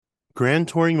Grand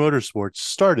Touring Motorsports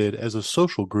started as a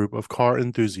social group of car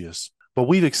enthusiasts, but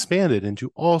we've expanded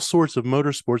into all sorts of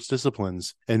motorsports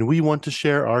disciplines, and we want to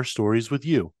share our stories with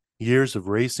you. Years of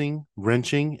racing,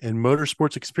 wrenching, and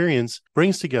motorsports experience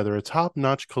brings together a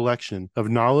top-notch collection of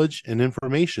knowledge and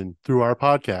information through our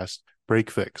podcast,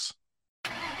 Break Fix.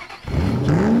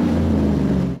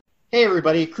 Hey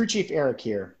everybody, Crew Chief Eric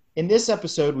here. In this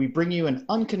episode, we bring you an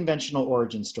unconventional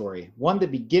origin story, one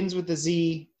that begins with a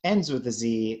Z, ends with a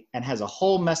Z, and has a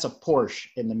whole mess of Porsche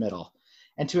in the middle.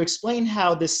 And to explain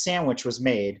how this sandwich was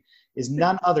made is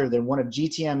none other than one of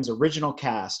GTM's original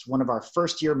cast, one of our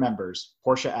first-year members,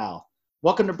 Porsche Al.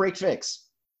 Welcome to Break Fix.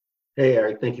 Hey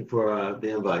Eric, thank you for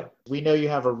the invite. We know you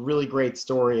have a really great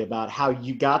story about how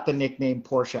you got the nickname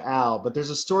Porsche Al, but there's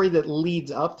a story that leads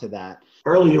up to that.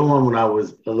 Early on when I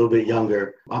was a little bit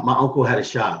younger, my uncle had a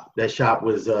shop. That shop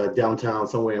was downtown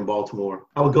somewhere in Baltimore.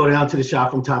 I would go down to the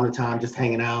shop from time to time, just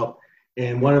hanging out.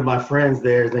 And one of my friends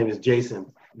there, his name is Jason.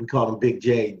 We called him Big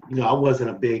J. You know, I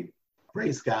wasn't a big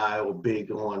race guy or big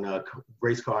on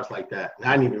race cars like that. And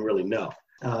I didn't even really know.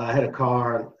 I had a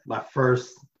car, my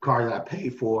first car that I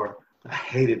paid for. I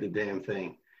hated the damn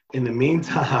thing. In the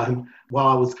meantime, while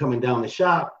I was coming down the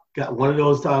shop, got one of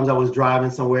those times I was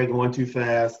driving somewhere going too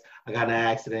fast. I got in an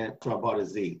accident, so I bought a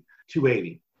Z,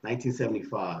 280,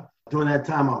 1975. During that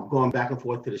time, I'm going back and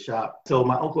forth to the shop. So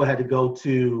my uncle had to go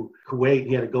to Kuwait.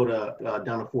 He had to go to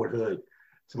down to Fort Hood.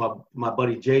 So my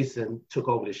buddy Jason took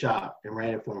over the shop and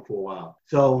ran it for him for a while.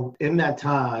 So in that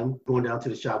time, going down to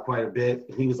the shop quite a bit,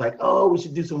 and he was like, oh, we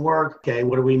should do some work. Okay,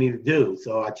 what do we need to do?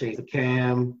 So I changed the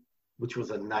cam, which was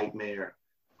a nightmare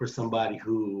for somebody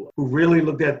who really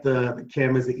looked at the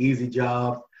cam as an easy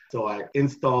job. So I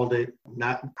installed it,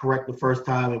 not correct the first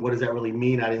time. And what does that really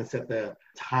mean? I didn't set the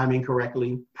timing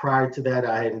correctly. Prior to that,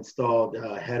 I had installed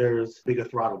headers, bigger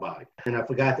throttle body. And I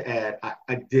forgot to add,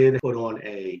 I did put on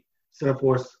a center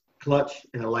force clutch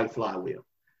and a light flywheel.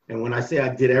 And when I say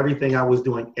I did everything, I was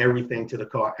doing everything to the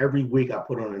car. Every week I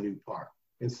put on a new part.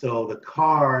 And so the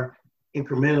car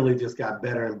incrementally just got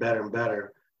better and better and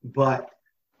better. But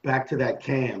back to that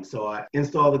cam. So I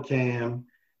installed the cam.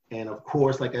 And of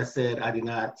course, like I said, I did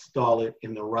not install it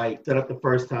in the right setup the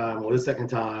first time or the second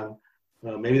time,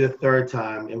 maybe the third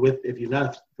time. And if you're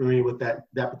not familiar with that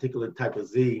particular type of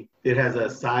Z, it has a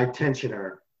side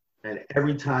tensioner. And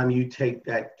every time you take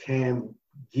that cam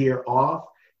gear off,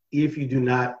 if you do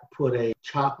not put a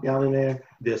chop down in there,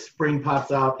 the spring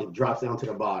pops out, it drops down to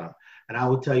the bottom. And I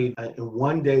will tell you, in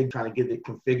one day, trying to get it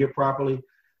configured properly,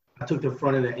 I took the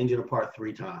front of the engine apart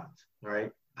 3 times, all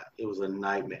right? It was a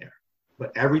nightmare.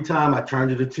 But every time I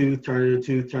turned to the tooth,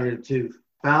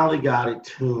 finally got it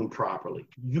tuned properly.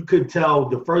 You could tell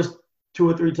the first 2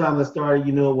 or 3 times I started,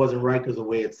 you know it wasn't right because of the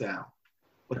way it sounded.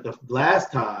 But the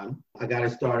last time I got it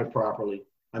started properly,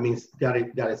 got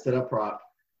it set up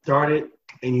started,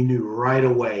 and you knew right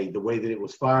away the way that it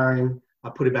was firing.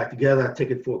 I put it back together. I took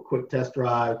it for a quick test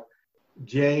drive.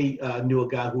 Jay knew a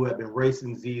guy who had been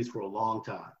racing Zs for a long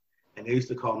time, and they used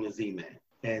to call him the Z-Man.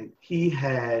 And he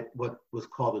had what was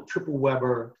called the triple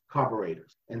Weber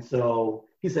carburetors. And so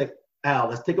he said, Al,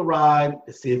 let's take a ride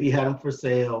to see if he had them for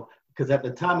sale. Because at the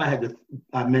time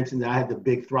I mentioned that I had the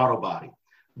big throttle body,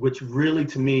 which really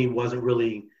to me wasn't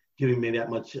really giving me that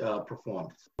much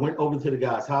performance. I went over to the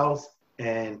guy's house,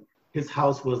 and his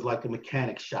house was like a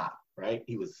mechanic shop, right?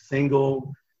 He was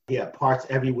single. He had parts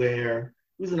everywhere.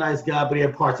 He was a nice guy, but he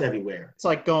had parts everywhere. It's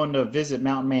like going to visit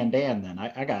Mountain Man Dan then.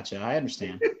 I got you. I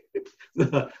understand.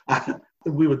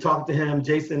 We were talking to him.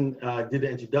 Jason did the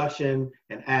introduction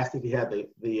and asked if he had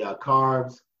the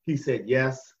carbs. He said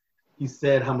yes. He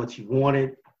said how much he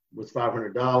wanted was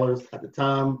 $500. At the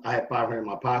time, I had $500 in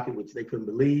my pocket, which they couldn't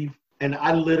believe. And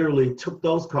I literally took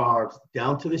those carbs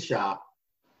down to the shop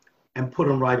and put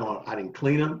them right on. I didn't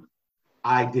clean them.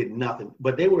 I did nothing.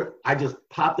 But I just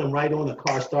popped them right on. The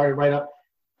car started right up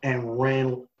and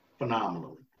ran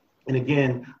phenomenally. And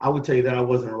again, I would tell you that I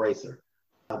wasn't a racer.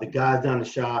 The guys down the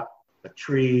shop, a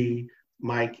tree,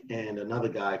 Mike, and another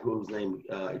guy whose name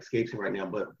escapes me right now,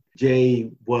 but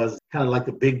Jay was kind of like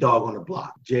the big dog on the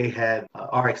block. Jay had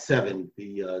RX-7,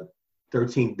 the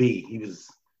 13B. He was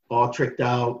all tricked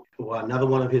out. Well, another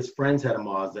one of his friends had a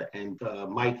Mazda, and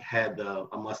Mike had a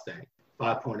Mustang.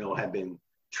 5.0 had been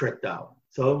tricked out.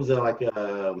 So it was like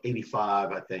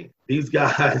 85, I think. These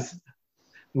guys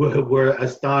were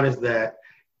astonished that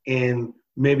in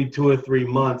maybe 2 or 3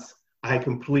 months, I had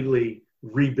completely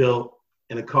rebuilt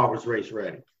and the car was race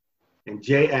ready. And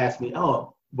Jay asked me,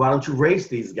 oh, why don't you race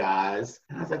these guys?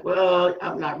 And I was like, well,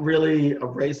 I'm not really a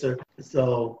racer.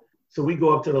 So we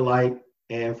go up to the light,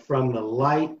 and from the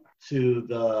light to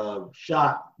the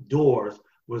shop doors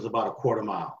was about a quarter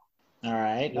mile. All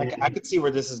right. I could see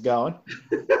where this is going.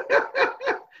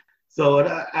 So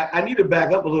I need to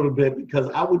back up a little bit because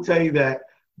I would tell you that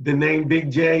the name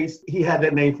Big J, he had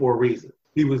that name for a reason.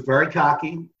 He was very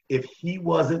cocky. If he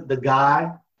wasn't the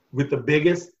guy with the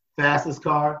biggest, fastest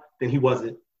car, then he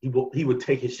wasn't. He would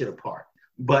take his shit apart.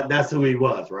 But that's who he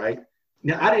was, right?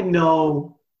 Now, I didn't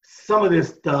know some of this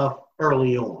stuff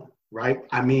early on, right?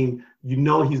 I mean, you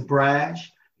know he's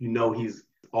brash. You know he's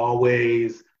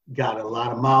always got a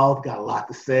lot of mouth, got a lot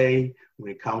to say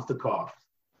when it comes to cars.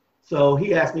 So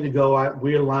he asked me to go.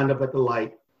 We're lined up at the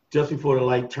light. Just before the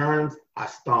light turns, I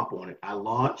stomp on it. I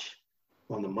launch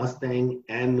on the Mustang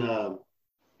and the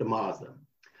Mazda.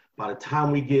 By the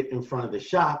time we get in front of the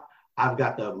shop, I've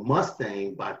got the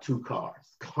Mustang by 2 cars.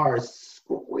 Cars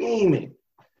screaming.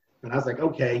 And I was like,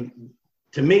 okay.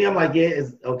 To me, I'm like, yeah,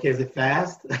 is it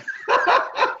fast?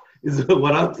 Is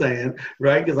what I'm saying,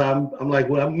 right? Because I'm like,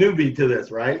 well, I'm newbie to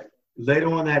this, right?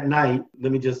 Later on that night,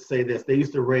 let me just say this. They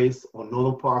used to race on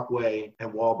Northern Parkway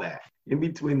and Wabash. In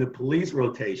between the police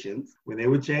rotations, when they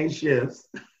would change shifts,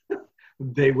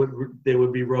 they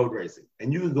would be road racing.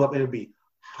 And you could go up and it'd be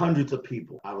hundreds of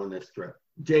people out on this strip.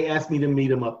 Jay asked me to meet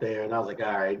him up there, and I was like,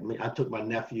 all right. I took my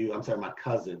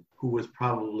cousin, who was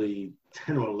probably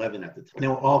 10 or 11 at the time. There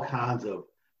were all kinds of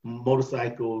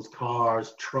motorcycles,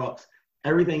 cars, trucks,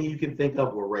 everything you can think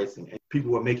of were racing, and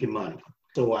people were making money.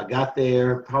 So I got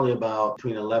there probably about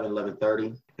between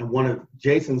 11:30, and one of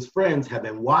Jason's friends had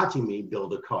been watching me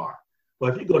build a car.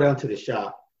 But if you go down to the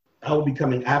shop, I will be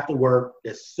coming after work.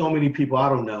 There's so many people, I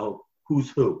don't know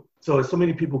who's who. So there's so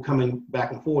many people coming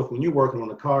back and forth. When you're working on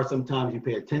a car, sometimes you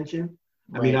pay attention.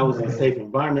 I mean, I was in a safe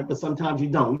environment, but sometimes you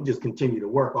don't. You just continue to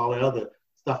work. All the other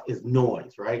stuff is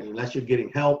noise, right? And unless you're getting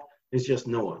help, it's just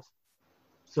noise.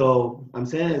 So I'm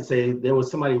saying to say there was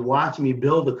somebody watching me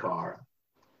build the car,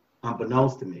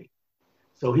 unbeknownst to me.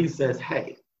 So he says,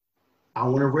 hey, I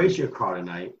want to race your car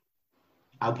tonight.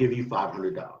 I'll give you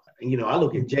 $500. And, I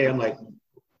look at Jay, I'm like,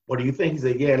 what do you think? He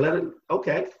said, yeah,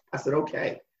 okay. I said,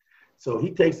 okay. So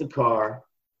he takes the car,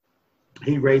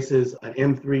 he races an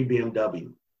M3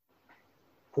 BMW.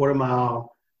 Quarter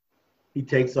mile, he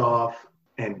takes off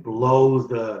and blows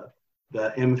the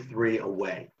M3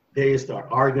 away. They start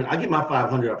arguing. I get my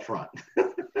 500 up front.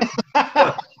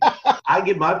 I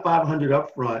get my 500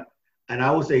 up front, and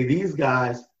I would say these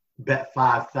guys bet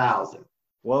 5,000.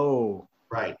 Whoa.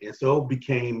 Right. And so it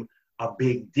became a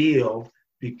big deal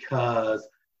because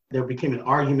there became an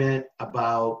argument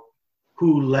about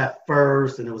who left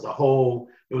first, and it was a whole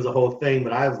thing.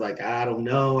 But I was like, I don't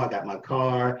know. I got my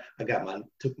car.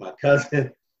 Took my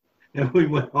cousin, and we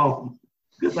went home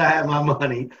because I had my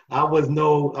money. I wasn't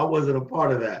a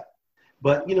part of that.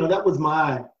 But that was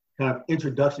my kind of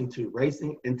introduction to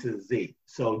racing and to Z.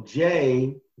 So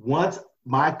Jay, once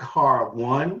my car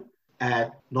won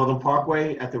at Northern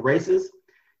Parkway at the races,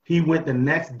 he went the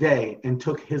next day and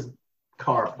took his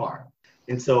car apart.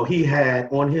 And so he had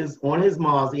on his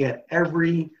Mazda, he had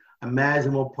every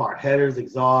imaginable part: headers,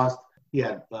 exhaust. He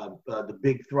had the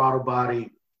big throttle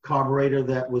body carburetor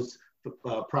that was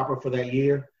proper for that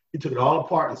year. He took it all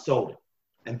apart and sold it.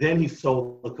 And then he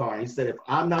sold the car. And he said, if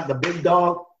I'm not the big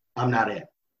dog, I'm not in.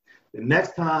 The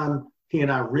next time he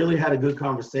and I really had a good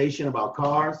conversation about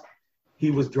cars, he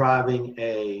was driving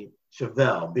a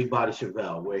Chevelle, big body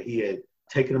Chevelle, where he had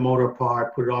taken the motor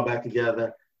apart, put it all back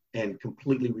together, and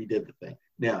completely redid the thing.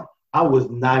 Now, I was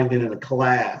not even in a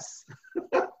class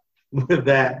with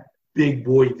that big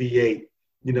boy V8,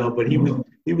 but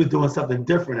he was doing something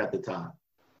different at the time.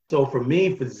 So for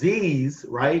me, for Z's,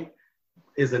 right,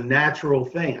 is a natural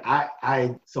thing.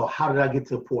 So how did I get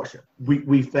to Porsche?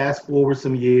 We fast forward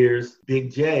some years.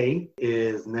 Big J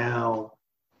is now,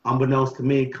 unbeknownst to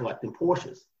me, collecting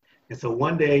Porsches. And so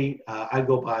one day I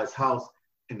go by his house,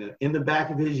 and in the back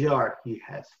of his yard, he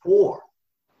has 4.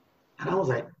 And I was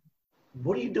like,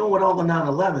 what are you doing with all the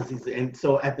 911s? And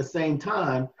so at the same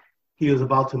time, he was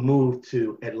about to move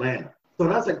to Atlanta. So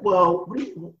I was like, well,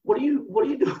 what are you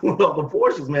doing with all the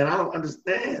Porsches, man? I don't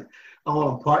understand. Oh,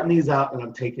 I'm parting these out and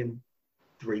I'm taking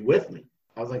 3 with me.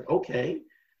 I was like, okay.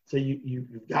 So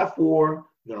you've got 4,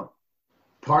 you're gonna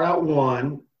part out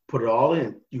 1, put it all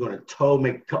in. You're gonna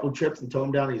make a couple trips and tow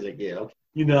them down. He's like, yeah,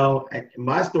 okay. And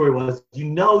my story was, you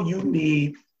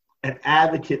need an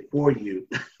advocate for you.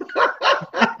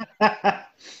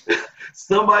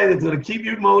 Somebody that's going to keep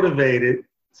you motivated.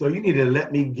 So you need to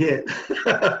let me get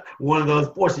one of those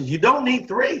Porsches. You don't need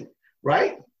 3,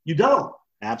 right? You don't.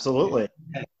 Absolutely.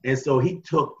 And so he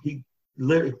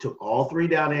literally took all 3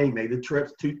 down there. He made the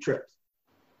trips, 2 trips.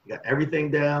 He got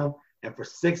everything down. And for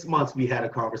 6 months, we had a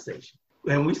conversation.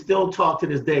 And we still talk to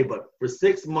this day, but for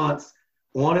 6 months,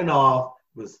 on and off,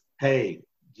 was, hey,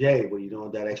 Jay, what are you doing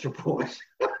with that extra Porsche?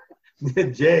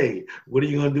 Jay, what are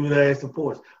you going to do with that extra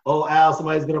Porsche? Oh, Al,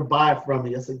 somebody's going to buy it from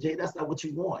me. I said, Jay, that's not what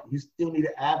you want. You still need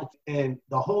to advocate. And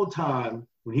the whole time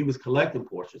when he was collecting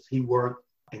Porsches, he worked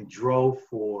and drove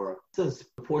for the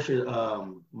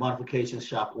Porsche modification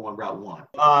shop on Route 1.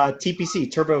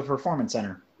 TPC, Turbo Performance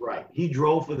Center. Right. He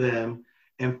drove for them.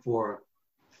 And for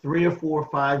 3 or 4 or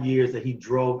 5 years that he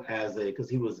drove because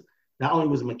he was not only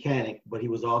was a mechanic, but he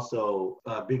was also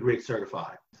big rig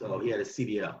certified. So he had a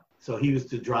CDL. So he used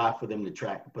to drive for them to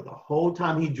track. But the whole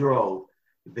time he drove,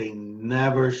 they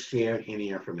never shared any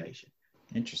information.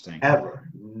 Interesting. Ever.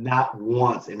 Not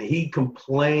once. And he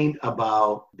complained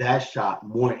about that shop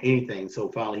more than anything. So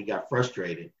finally he got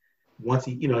frustrated. Once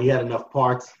he had enough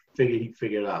parts, he'd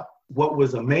figure it out. What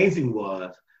was amazing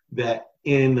was that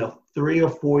in the 3 or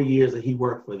 4 years that he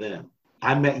worked for them,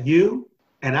 I met you,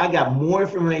 and I got more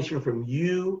information from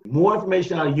you, more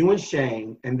information out of you and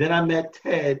Shane. And then I met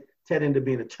Ted. Ted ended up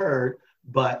being a turd,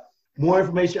 but more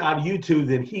information out of you two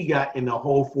than he got in the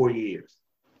whole 4 years.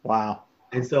 Wow.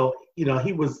 And so,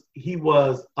 he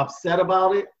was upset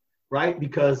about it, right?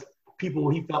 Because he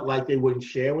felt like they wouldn't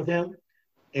share with him.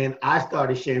 And I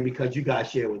started sharing because you guys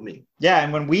shared with me. Yeah,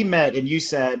 and when we met and you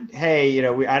said, hey,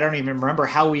 I don't even remember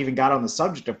how we even got on the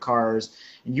subject of cars,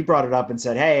 and you brought it up and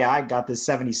said, hey, I got this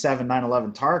 77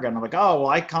 911 Targa. And I'm like, oh, well,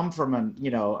 I come from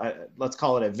let's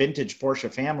call it a vintage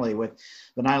Porsche family with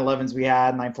the 911s we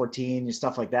had, 914,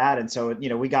 stuff like that. And so,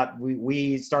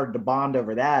 we started to bond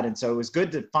over that. And so it was good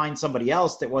to find somebody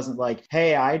else that wasn't like,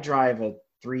 hey, I drive a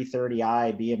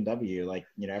 330i BMW,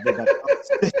 everybody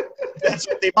else. That's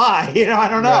what they buy, I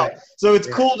don't know. Right. So it's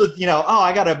cool to,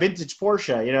 I got a vintage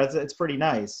Porsche, it's pretty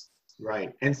nice.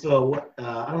 Right. And so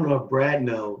I don't know if Brad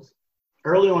knows,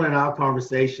 early on in our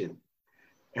conversation,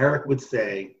 Eric would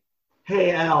say,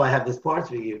 hey, Al, I have this part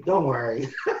for you. Don't worry.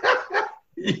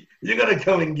 You're going to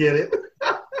come and get it.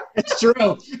 It's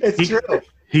true. It's true.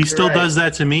 He still does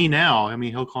that to me now. I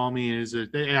mean, he'll call me and say,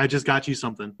 hey, I just got you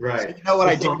something. Right. So you know what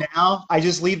I do now? I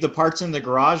just leave the parts in the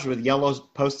garage with yellow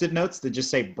Post-it notes that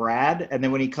just say Brad. And then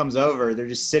when he comes over, they're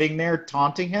just sitting there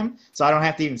taunting him. So I don't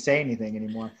have to even say anything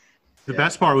anymore. The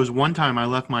best part was one time I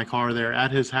left my car there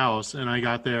at his house and I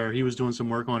got there. He was doing some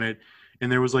work on it. And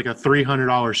there was like a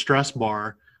 $300 stress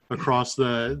bar across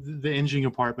the engine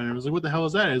compartment. And I was like, what the hell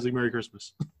is that? I was like, Merry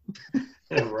Christmas.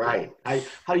 Right.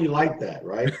 How do you like that,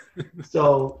 right?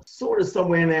 So sort of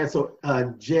somewhere in there. So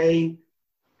Jay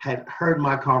had heard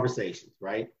my conversations,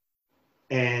 right?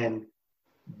 And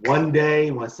one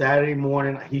Saturday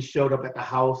morning, he showed up at the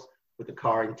house with the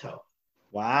car in tow.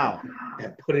 Wow.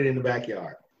 And put it in the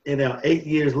backyard. And 8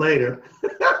 years later.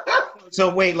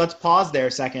 So wait, let's pause there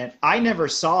a second. I never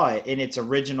saw it in its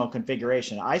original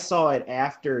configuration. I saw it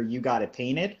after you got it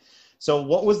painted. So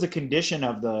what was the condition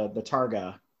of the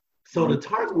Targa? So the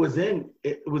Targa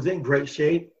was in great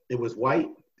shape. It was white.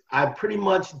 I pretty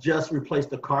much just replaced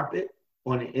the carpet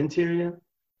on the interior.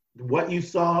 What you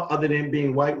saw, other than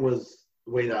being white, was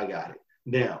the way that I got it.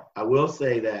 Now, I will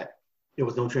say that there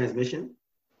was no transmission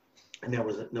and there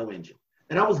was no engine.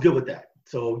 And I was good with that.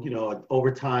 So,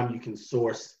 over time, you can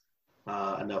source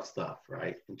enough stuff,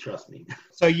 right? And trust me.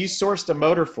 So you sourced a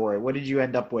motor for it. What did you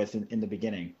end up with in the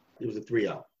beginning? It was a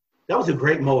 3.0. That was a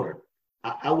great motor.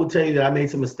 I will tell you that I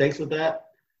made some mistakes with that,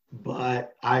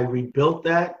 but I rebuilt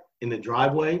that in the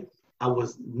driveway. I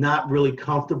was not really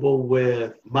comfortable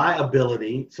with my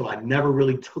ability, so I never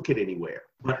really took it anywhere.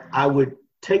 But I would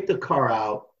take the car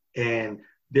out, and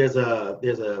there's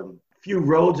a few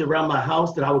roads around my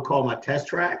house that I would call my test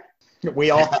track.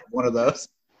 We all have one of those.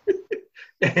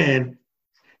 And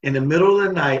in the middle of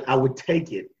the night, I would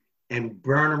take it and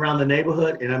burn around the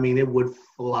neighborhood, and I mean, it would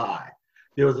fly.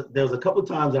 There was a couple of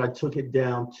times that I took it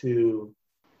down to,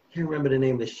 I can't remember the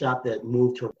name of the shop that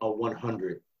moved to a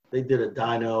 100. They did a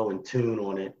dyno and tune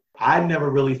on it. I never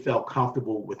really felt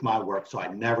comfortable with my work, so I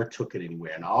never took it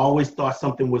anywhere. And I always thought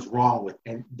something was wrong with it.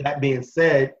 And that being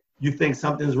said, you think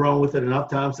something's wrong with it enough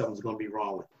times, something's going to be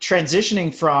wrong with it.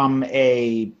 Transitioning from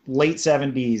a late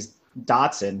 70s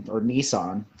Datsun or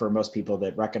Nissan, for most people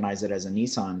that recognize it as a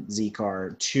Nissan Z car,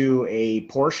 to a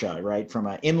Porsche, right? From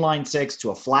an inline six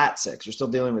to a flat six. You're still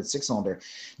dealing with 6-cylinder.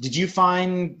 Did you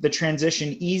find the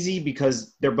transition easy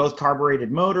because they're both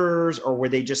carbureted motors, or were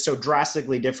they just so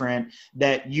drastically different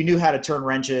that you knew how to turn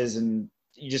wrenches and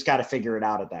you just got to figure it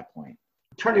out at that point?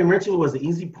 Turning wrenches was the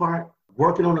easy part.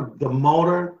 Working on the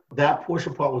motor, that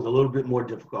Porsche part was a little bit more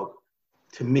difficult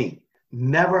to me.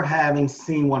 Never having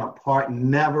seen one apart,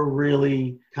 never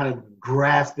really kind of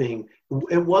grasping.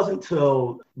 It wasn't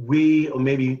until we, or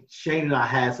maybe Shane and I,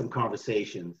 had some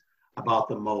conversations about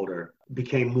the motor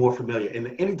became more familiar.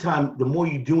 And anytime, the more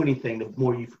you do anything, the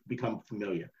more you become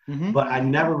familiar. Mm-hmm. But I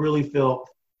never really felt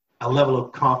a level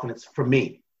of confidence for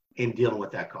me in dealing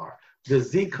with that car. The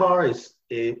Z car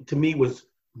to me was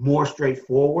more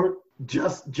straightforward,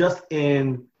 just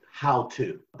in how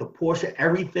to. The Porsche,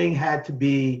 everything had to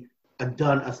be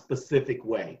done a specific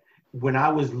way. When I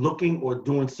was looking or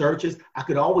doing searches, I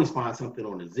could always find something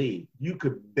on the Z. You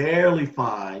could barely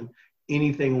find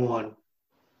anything on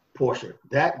Porsche.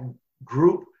 That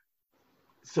group,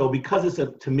 so because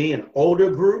it's to me an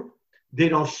older group, they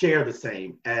don't share the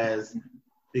same as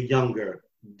the younger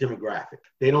demographic.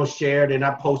 They don't share, they're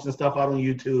not posting stuff out on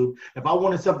YouTube. If I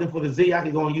wanted something for the Z, I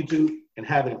could go on YouTube and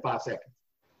have it in 5 seconds.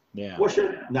 Yeah.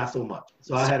 Porsche, not so much.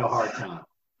 So I had a hard time.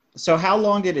 So how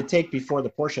long did it take before the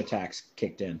Porsche tax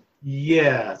kicked in?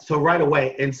 Yeah, so right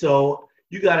away. And so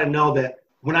you got to know that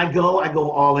when I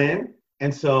go all in.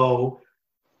 And so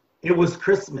it was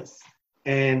Christmas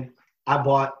and I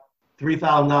bought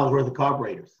 $3,000 worth of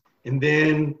carburetors and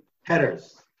then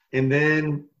headers and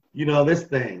then, this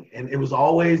thing. And it was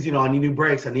always, I need new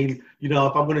brakes. I need,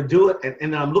 if I'm going to do it.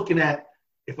 And I'm looking at,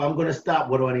 if I'm going to stop,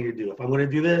 what do I need to do? If I'm going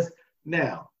to do this.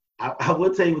 Now, I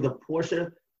will tell you the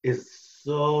Porsche is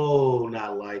so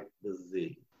not like the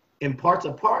Z. In parts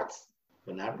of parts,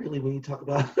 but not really when you talk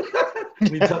about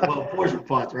Porsche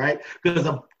parts, right? Because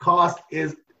the cost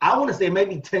is, I want to say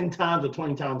maybe 10 times or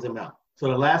 20 times the amount. So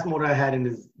the last motor I had in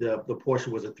the Porsche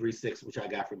was a 3.6, which I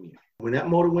got from you. When that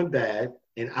motor went bad,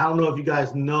 and I don't know if you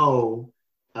guys know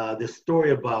the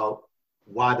story about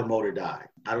why the motor died.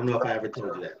 I don't know if I ever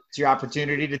told you that. It's your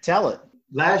opportunity to tell it.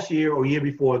 Last year or year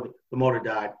before, the motor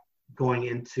died going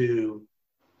into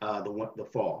the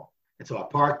fall. And so I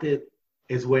parked it,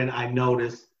 is when I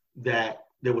noticed that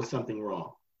there was something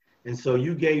wrong. And so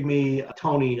you gave me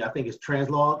Tony, I think it's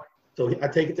Translog. So I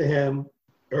take it to him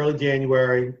early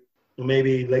January,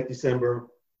 maybe late December.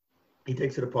 He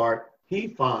takes it apart. He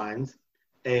finds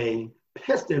a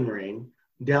piston ring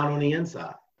down on the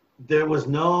inside. There was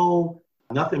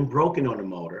nothing broken on the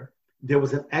motor. There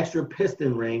was an extra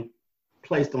piston ring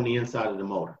placed on the inside of the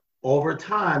motor. Over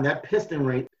time, that piston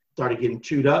ring started getting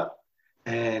chewed up.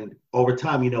 And over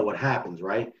time, you know what happens,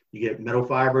 right? You get metal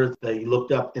fibers. They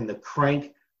looked up in the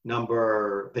crank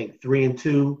number, I think 3 and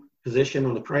 2 position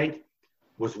on the crank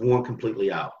was worn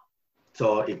completely out.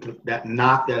 So that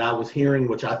knock that I was hearing,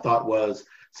 which I thought was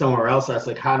somewhere else, I was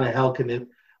like, how the hell can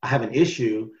I have an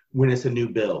issue when it's a new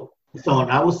build? So,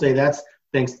 and I will say that's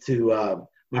thanks to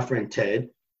my friend Ted,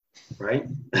 right?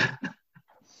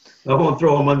 I won't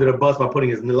throw him under the bus by putting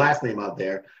his last name out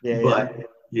there,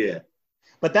 yeah.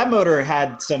 But that motor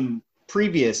had some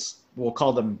previous, we'll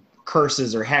call them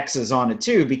curses or hexes on it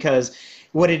too, because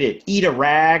what did it eat? A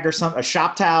rag or a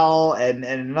shop towel, and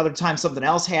another time something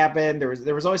else happened.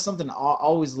 There was always something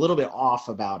always a little bit off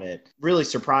about it. Really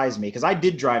surprised me because I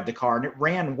did drive the car and it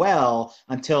ran well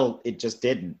until it just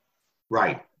didn't.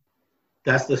 Right.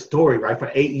 That's the story, right?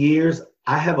 For 8 years,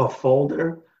 I have a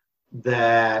folder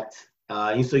that,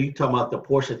 so you talking about the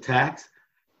Porsche tax,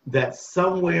 that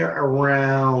somewhere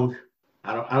around,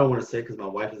 I don't want to say because my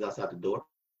wife is outside the door.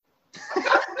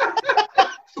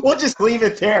 We'll just leave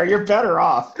it there. You're better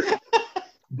off.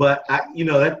 But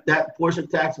that Porsche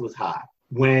tax was high.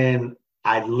 When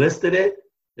I listed it,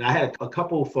 and I had a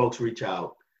couple of folks reach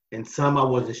out, and some I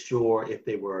wasn't sure if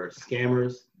they were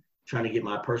scammers trying to get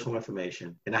my personal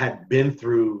information. And I had been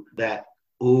through that,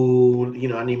 I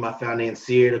need my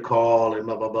financier to call and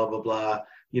blah, blah, blah, blah, blah.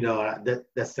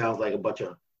 That sounds like a bunch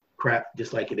of crap,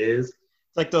 just like it is.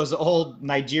 It's like those old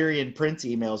Nigerian Prince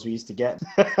emails we used to get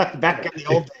back in the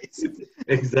old days.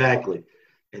 Exactly.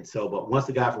 And so, but once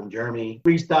the guy from Germany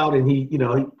reached out and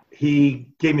he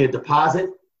gave me a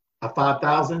deposit of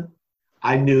 $5,000,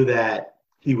 I knew that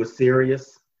he was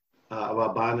serious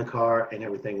about buying the car and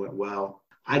everything went well.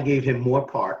 I gave him more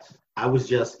parts. I was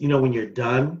just, when you're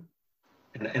done,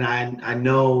 and I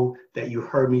know that you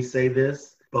heard me say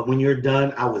this, but when you're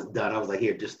done, I was done. I was like,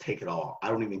 here, just take it all. I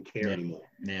don't even care anymore.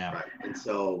 Yeah. Right. And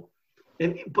so,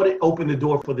 but it opened the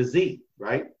door for the Z,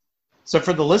 right? So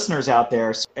for the listeners out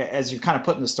there, as you're kind of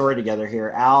putting the story together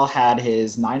here, Al had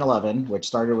his 911, which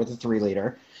started with a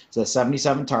 3-liter. It's a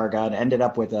 77 Targa and ended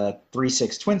up with a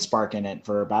 3.6 twin spark in it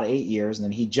for about 8 years. And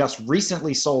then he just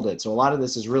recently sold it. So a lot of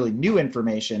this is really new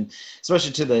information,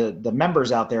 especially to the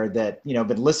members out there that,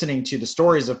 been listening to the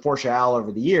stories of Porsche Al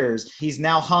over the years. He's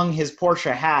now hung his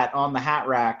Porsche hat on the hat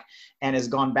rack and has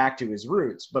gone back to his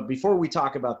roots. But before we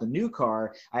talk about the new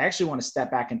car, I actually want to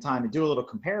step back in time and do a little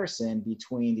comparison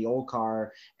between the old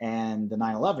car and the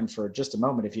 911 for just a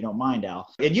moment, if you don't mind,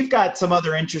 Al. And you've got some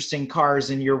other interesting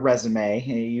cars in your resume.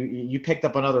 you picked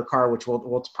up another car, which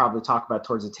we'll probably talk about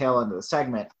towards the tail end of the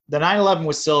segment. The 911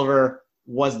 was silver.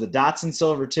 Was the Datsun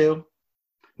silver too?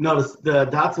 No, the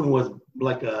Datsun was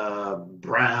like a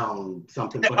brown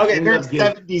something. But Okay, very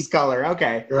 70s color.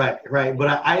 Okay. Right.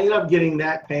 But I ended up getting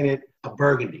that painted a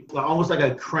burgundy, almost like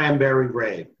a cranberry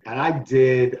red. And I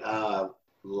did,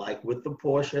 like with the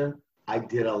Porsche, I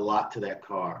did a lot to that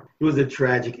car. It was a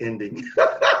tragic ending.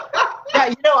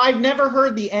 Yeah, I've never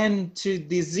heard the end to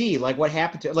the Z. Like, what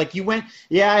happened to it? Like, you went,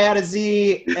 yeah, I had a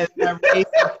Z, and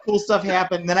cool stuff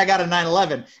happened, and then I got a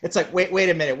 911. It's like, wait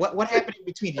a minute. What happened in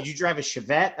between? Did you drive a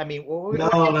Chevette? I mean,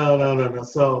 No.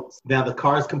 So now the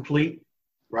car is complete,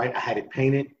 right? I had it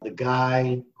painted. The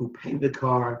guy who painted the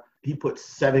car, he put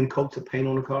 7 coats of paint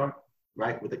on the car,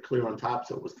 right, with a clear on top,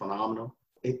 so it was phenomenal.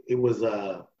 It was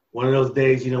one of those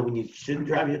days, when you shouldn't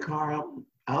drive your car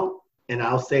out. And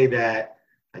I'll say that,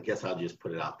 I guess I'll just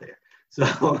put it out there.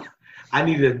 So I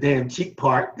needed a damn cheap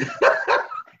part.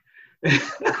 And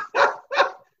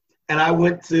I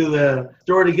went to the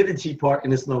store to get a cheap part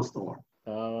in a snowstorm.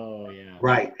 Oh, yeah.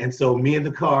 Right. And so me and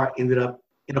the car ended up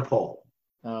in a pole.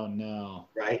 Oh, no.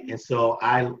 Right. And so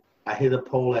I hit a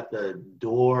pole at the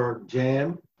door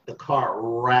jam. The car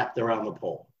wrapped around the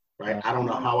pole. Right. I don't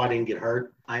know how I didn't get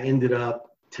hurt. I ended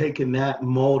up taking that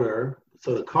motor.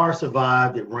 So the car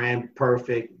survived. It ran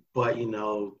perfect. But, you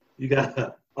got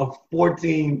a 2-foot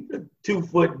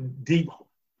deep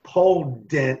hole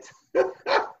dent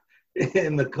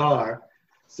in the car.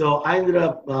 So I ended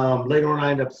up, later on,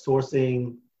 I ended up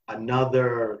sourcing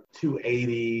another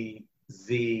 280Z.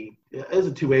 It was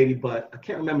a 280, but I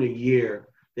can't remember the year.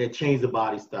 They had changed the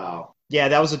body style. Yeah,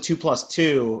 that was a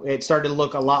 2+2. It started to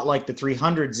look a lot like the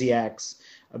 300ZX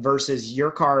versus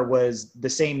your car was the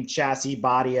same chassis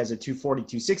body as a 240,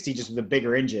 260, just with a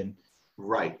bigger engine.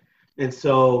 Right. And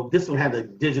so this one had a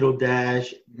digital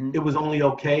dash. Mm-hmm. It was only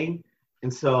okay.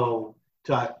 And so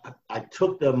I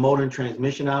took the motor and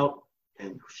transmission out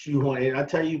and shoehorned it. I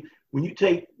tell you, when you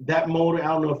take that motor, I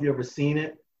don't know if you've ever seen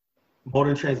it, motor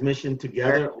and transmission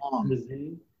together on the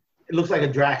Z, it looks like a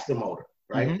dragster motor,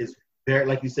 right? Mm-hmm. It's very,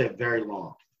 like you said, very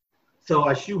long. So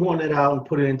I shoehorned it out and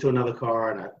put it into another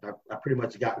car, and I pretty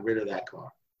much got rid of that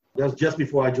car. That was just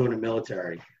before I joined the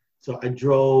military. So I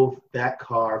drove that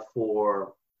car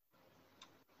for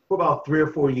about 3 or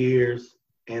 4 years.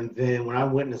 And then when I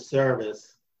went into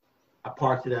service, I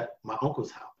parked it at my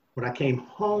uncle's house. When I came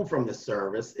home from the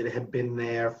service, it had been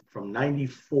there from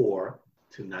 94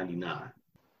 to 99,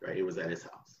 right? It was at his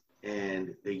house.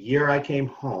 And the year I came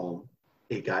home,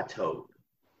 it got towed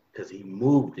because he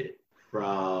moved it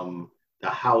from the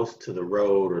house to the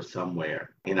road or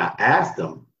somewhere. And I asked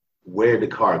him, where'd the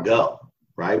car go,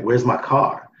 right? Where's my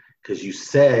car? Because you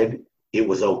said it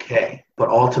was okay. But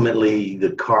ultimately,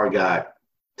 the car got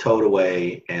towed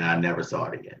away and I never saw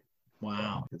it again.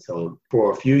 Wow. And so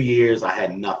for a few years, I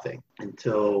had nothing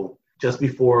until just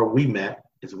before we met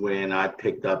is when I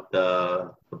picked up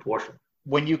the Porsche.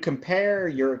 When you compare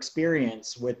your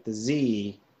experience with the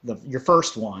Z, your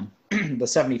first one, the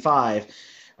 75,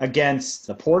 against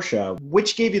the Porsche,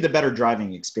 which gave you the better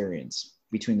driving experience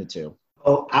between the two?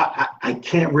 Oh, I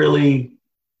can't really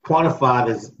quantify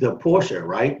the Porsche,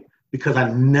 right? Because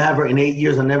in 8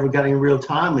 years, I never got any real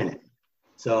time in it.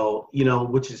 So,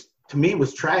 which is, to me,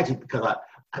 was tragic because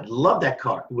I love that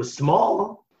car. It was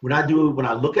small. When I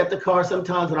look at the car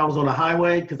sometimes when I was on the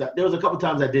highway, because there was a couple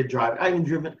times I did drive it. I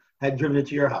even had driven it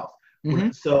to your house.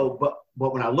 Mm-hmm. So,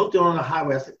 but when I looked on the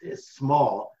highway, I said, it's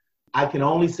small. I can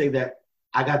only say that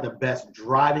I got the best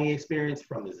driving experience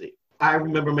from the Z. I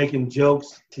remember making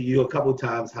jokes to you a couple of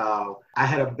times how I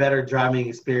had a better driving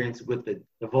experience with the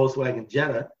Volkswagen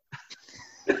Jetta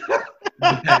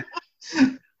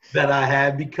that I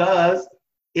had because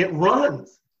it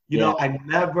runs. I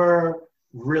never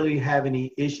really have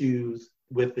any issues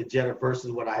with the Jetta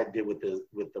versus what I did with the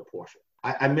Porsche.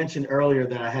 I mentioned earlier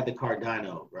that I had the car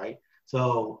dyno, right?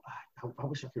 So I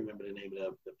wish I could remember the name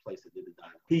of the place that did the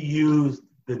dyno. He used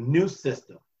the new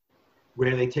system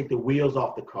where they take the wheels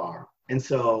off the car. And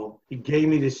so he gave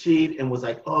me the sheet and was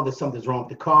like, oh, something's wrong with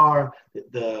the car.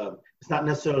 It's not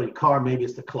necessarily the car, maybe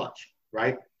it's the clutch,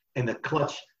 right? And the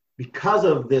clutch, because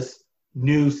of this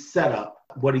new setup,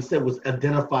 what he said was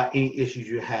identify any issues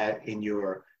you had in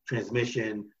your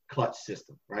transmission clutch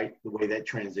system, right? The way that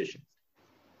transitions.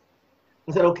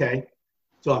 I said, okay.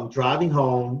 So I'm driving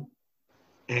home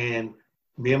and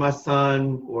me and my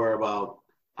son were about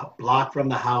a block from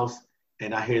the house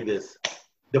and I hear this,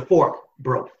 the fork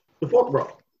broke. The fork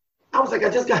broke. I was like, I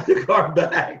just got the car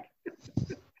back.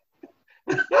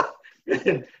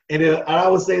 and I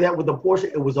would say that with the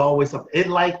Porsche, it was always something. It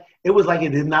was like it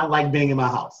did not like being in my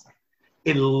house.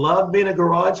 It loved being a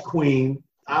garage queen.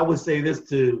 I would say this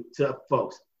to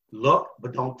folks: look,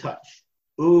 but don't touch.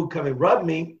 Ooh, come and rub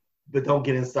me, but don't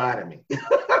get inside of me.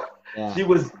 Yeah. She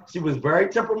was very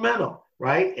temperamental,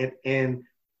 right? And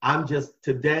I'm just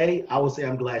today, I would say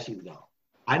I'm glad she's gone.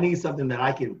 I need something that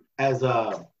I can, as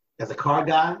a car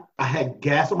guy, I had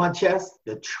gas on my chest.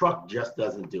 The truck just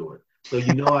doesn't do it. So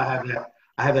I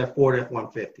have that Ford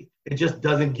F-150. It just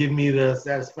doesn't give me the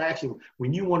satisfaction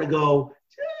when you want to go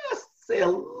just say a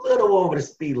little over the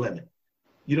speed limit.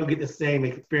 You don't get the same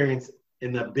experience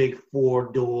in the big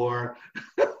 4-door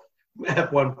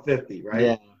F-150, right?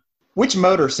 Yeah. Which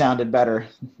motor sounded better,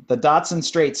 the Datsun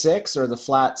straight six or the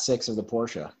flat six of the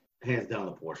Porsche? Hands down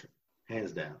the Porsche.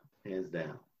 Hands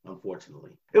down,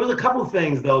 unfortunately. It was a couple of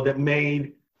things, though, that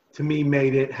made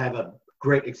it have a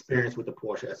great experience with the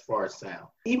Porsche as far as sound.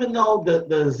 Even though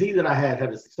the Z that I had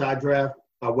a side draft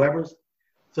Webers,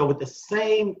 so with the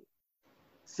same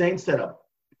setup,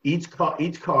 each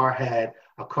car had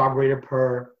a carburetor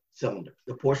per cylinder.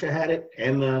 The Porsche had it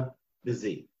and the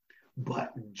Z.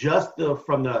 But just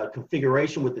from the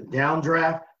configuration with the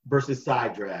downdraft versus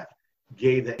side draft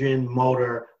gave the engine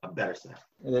motor a better sound.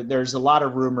 There's a lot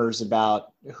of rumors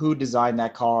about who designed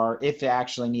that car, if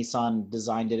actually Nissan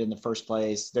designed it in the first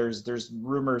place. There's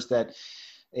rumors that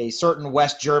a certain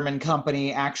West German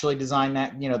company actually designed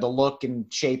that, the look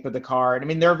and shape of the car. And I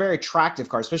mean, they're very attractive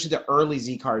cars, especially the early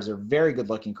Z cars. They're very good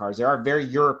looking cars. They are very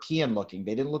European looking.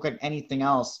 They didn't look like anything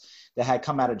else that had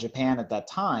come out of Japan at that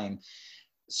time.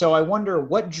 So I wonder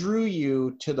what drew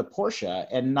you to the Porsche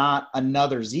and not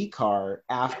another Z car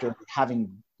after having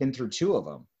been through two of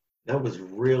them? That was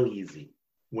real easy.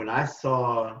 When I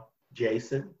saw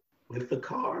Jason with the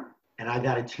car and I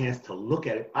got a chance to look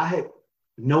at it, I had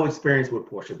no experience with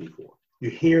Porsche before. You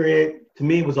hear it, to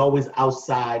me, it was always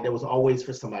outside. That was always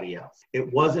for somebody else.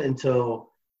 It wasn't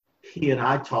until he and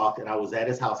I talked and I was at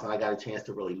his house and I got a chance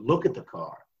to really look at the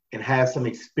car and have some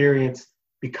experience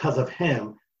because of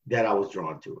him that I was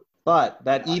drawn to it. But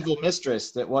that evil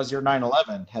mistress that was your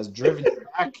 911 has driven you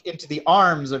back into the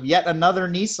arms of yet another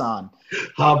Nissan.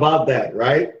 How about that,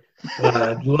 right?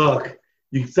 Look,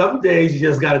 some days you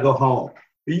just got to go home.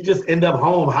 You just end up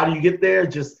home. How do you get there?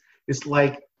 It's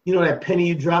like, that penny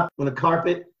you dropped on the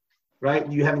carpet, right?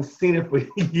 You haven't seen it for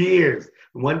years.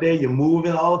 And one day you're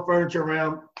moving all the furniture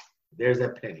around. There's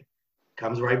that penny.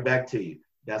 Comes right back to you.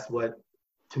 That's what,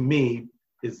 to me,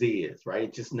 the Z is, right?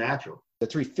 It's just natural. The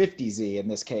 350Z in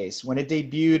this case, when it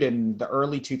debuted in the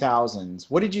early 2000s,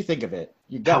 what did you think of it?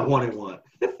 I wanted one.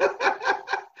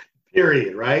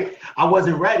 Period, right? I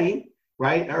wasn't ready,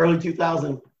 right? Early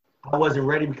 2000, I wasn't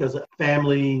ready because of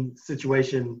family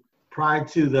situation. Prior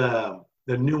to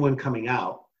the new one coming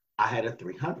out, I had a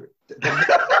 300.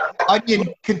 The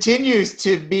onion continues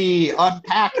to be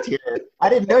unpacked here. I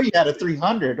didn't know you had a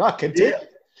 300. Oh, continue. Yeah,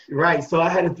 right. So I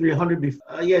had a 300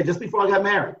 just before I got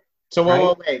married.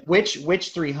 So wait,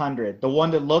 which 300? The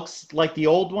one that looks like the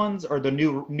old ones or the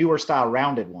newer style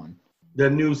rounded one? The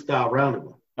new style rounded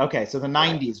one. Okay, so the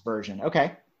 90s version.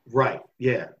 Okay. Right,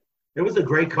 yeah. It was a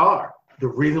great car. The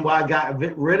reason why I got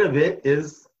rid of it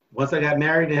is once I got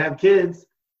married and have kids,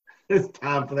 it's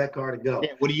time for that car to go.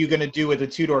 Yeah, what are you going to do with a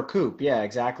two-door coupe? Yeah,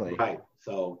 exactly. Right.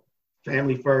 So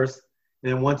family first.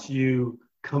 Then once you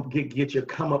get your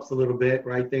come-ups a little bit,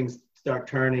 right, things start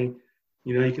turning.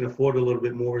 You can afford a little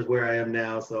bit more is where I am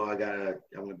now. So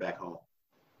I went back home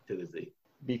to the Z.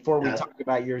 Before we talk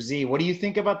about your Z, what do you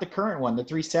think about the current one, the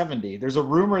 370? There's a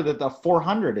rumor that the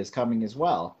 400 is coming as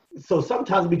well. So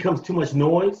sometimes it becomes too much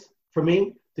noise for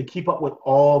me to keep up with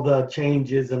all the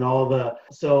changes and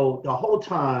so the whole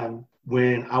time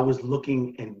when I was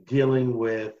looking and dealing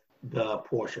with the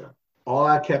Porsche, all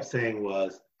I kept saying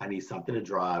was, I need something to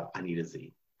drive. I need a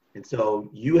Z. And so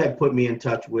you had put me in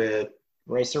touch with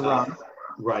Racer Ron.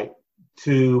 Right,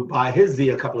 to buy his Z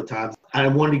a couple of times. I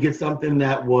wanted to get something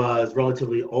that was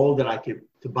relatively old that I could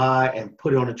to buy and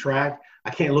put it on the track.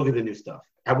 I can't look at the new stuff.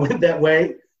 I went that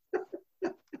way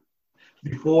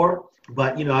before,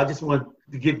 but I just want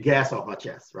to get gas off my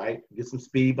chest, right? Get some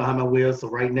speed behind my wheels. So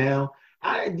right now,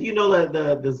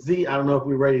 the Z, I don't know if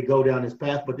we're ready to go down this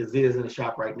path, but the Z is in the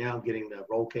shop right now, getting the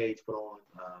roll cage put on.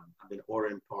 I've been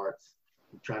ordering parts.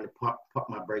 I'm trying to pump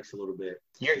my brakes a little bit.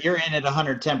 You're in at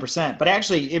 110%. But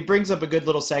actually, it brings up a good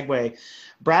little segue.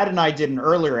 Brad and I did an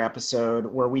earlier episode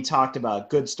where we talked about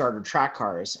good starter track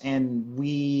cars. And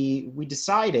we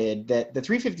decided that the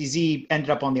 350Z ended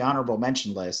up on the honorable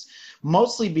mention list,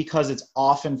 mostly because it's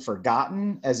often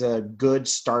forgotten as a good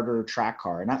starter track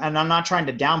car. And I'm not trying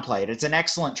to downplay it. It's an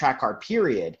excellent track car,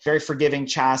 period. Very forgiving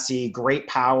chassis, great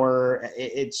power.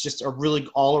 It's just a really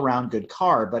all-around good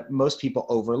car. But most people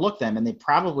overlook them, and they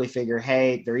probably figure,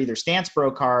 hey, They're either Stance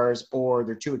Pro cars or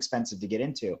they're too expensive to get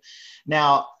into.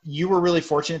 Now, you were really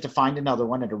fortunate to find another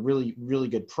one at a really, really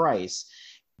good price.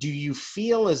 Do you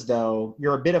feel as though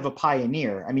you're a bit of a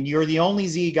pioneer? I mean, you're the only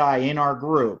Z guy in our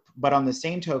group, but on the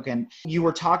same token, you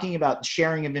were talking about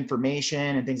sharing of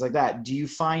information and things like that. Do you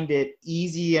find it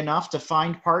easy enough to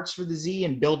find parts for the Z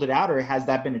and build it out, or has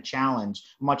that been a challenge,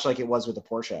 much like it was with the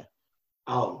Porsche?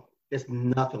 Oh, it's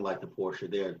nothing like the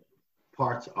Porsche. Their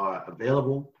parts are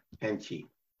available and cheap,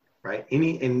 right?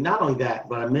 And not only that,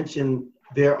 but I mentioned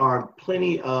there are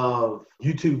plenty of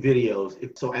YouTube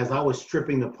videos. So as I was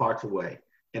stripping the parts away,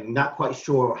 and not quite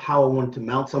sure how I wanted to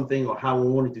mount something or how I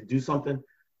wanted to do something,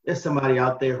 there's somebody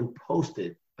out there who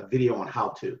posted a video on how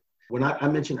to. When I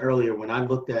mentioned earlier, when I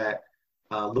looked at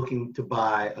looking to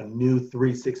buy a new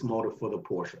 3.6 motor for the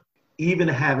Porsche, even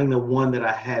having the one that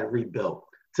I had rebuilt,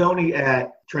 Tony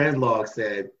at Translog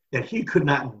said that he could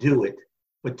not do it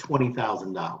for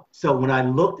 $20,000. So when I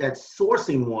looked at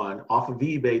sourcing one off of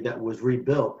eBay that was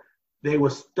rebuilt, they were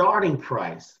starting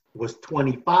price was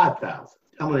 $25,000.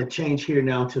 I'm going to change here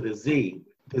now to the Z.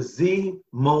 The Z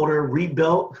motor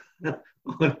rebuilt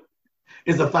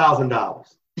is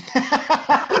 $1,000.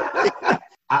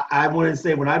 I want to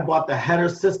say when I bought the header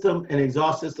system and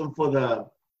exhaust system for the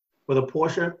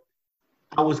Porsche,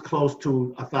 I was close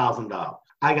to $1,000.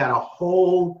 I got a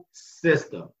whole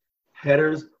system,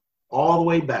 headers all the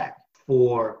way back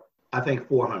for I think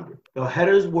 $400. The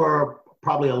headers were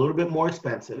probably a little bit more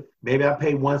expensive. Maybe I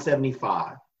paid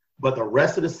 $175, but the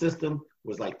rest of the system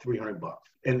was like $300.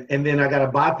 And then I got a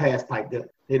bypass pipe that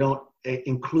they don't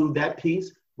include that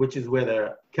piece, which is where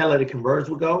the catalytic converters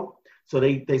would go. So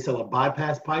they sell a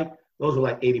bypass pipe. Those are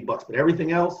like $80, but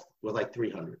everything else was like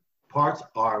 $300. Parts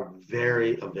are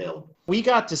very available. We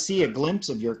got to see a glimpse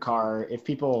of your car.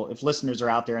 If listeners are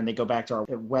out there and they go back to our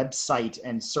website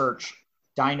and search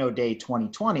Dyno Day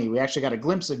 2020, we actually got a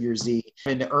glimpse of your Z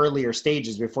in the earlier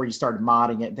stages before you started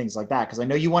modding it and things like that. Because I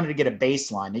know you wanted to get a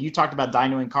baseline. Now you talked about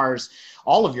dynoing cars,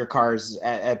 all of your cars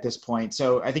at this point.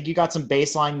 So I think you got some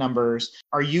baseline numbers.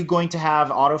 Are you going to have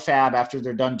AutoFab after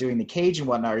they're done doing the cage and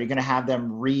whatnot? Are you going to have them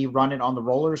rerun it on the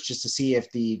rollers just to see if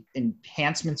the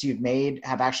enhancements you've made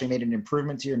have actually made an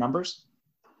improvement to your numbers?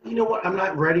 You know what? I'm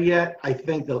not ready yet. I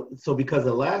think because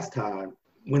the last time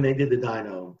when they did the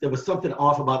dyno, there was something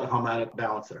off about the harmonic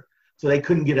balancer. So they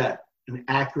couldn't get an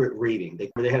accurate reading.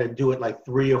 They had to do it like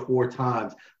 3 or 4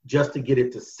 times just to get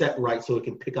it to set right so it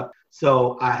can pick up.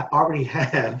 So I already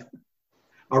have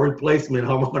a replacement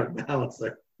harmonic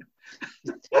balancer.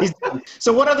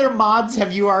 So what other mods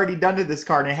have you already done to this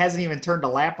car? And it hasn't even turned a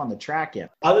lap on the track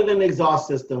yet. Other than the exhaust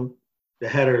system, the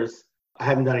headers, I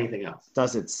haven't done anything else.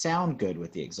 Does it sound good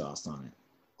with the exhaust on it?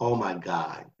 Oh my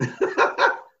God.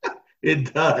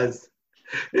 It does.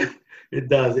 It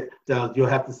does. You'll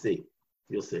have to see.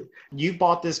 You'll see. You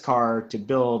bought this car to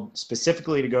build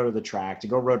specifically to go to the track, to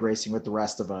go road racing with the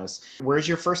rest of us. Where's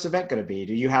your first event going to be?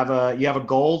 Do you have a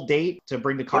goal date to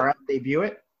bring the car out and debut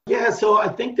it? Yeah, so I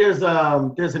think there's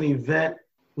an event,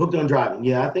 Hooked on Driving.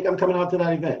 Yeah, I think I'm coming out to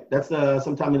that event. That's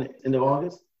sometime in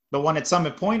August. The one at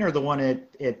Summit Point or the one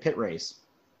at Pit Race?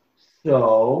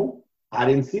 So I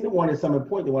didn't see the one at Summit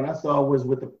Point. The one I saw was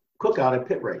with the cookout at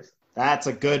Pit Race. That's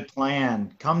a good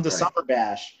plan. Come to Right. Summer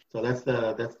Bash. So that's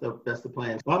the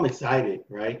plan. Well, I'm excited,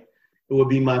 right? It will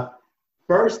be my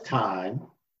first time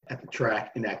at the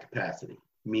track in that capacity,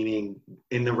 meaning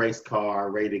in the race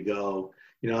car, ready to go.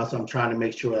 So I'm trying to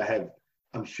make sure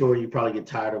I'm sure you probably get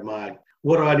tired of my,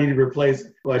 what do I need to replace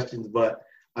questions, but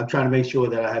I'm trying to make sure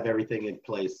that I have everything in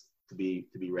place to be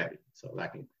ready so I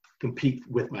can compete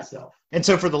with myself. And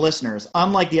so for the listeners,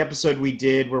 unlike the episode we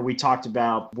did where we talked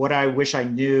about what I wish I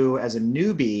knew as a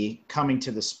newbie coming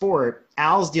to the sport,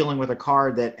 Al's dealing with a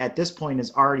car that at this point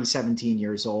is already 17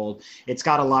 years old. It's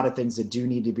got a lot of things that do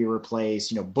need to be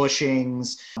replaced,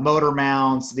 bushings, motor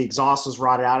mounts, the exhaust was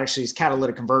rotted out. Actually, his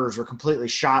catalytic converters were completely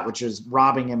shot, which is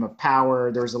robbing him of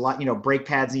power. There's a lot, brake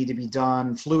pads need to be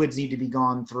done, fluids need to be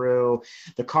gone through.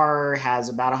 The car has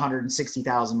about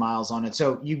 160,000 miles on it.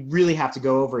 So you really have to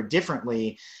go over it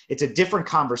differently. It's a different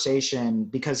conversation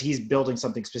because he's building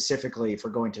something specifically for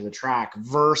going to the track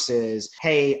versus,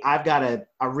 hey, I've got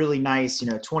a really nice,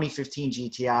 2015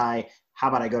 GTI. How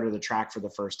about I go to the track for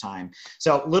the first time?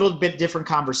 So a little bit different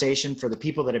conversation for the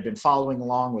people that have been following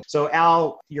along with. So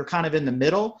Al, you're kind of in the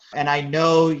middle. And I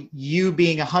know you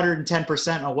being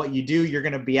 110% on what you do, you're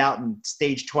going to be out in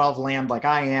stage 12 land like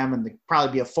I am, and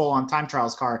probably be a full on time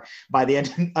trials car by the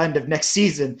end of next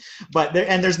season. But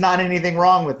there's not anything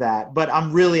wrong with that. But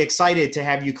I'm really excited to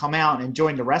have you come out and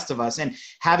join the rest of us and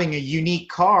having a unique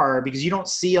car, because you don't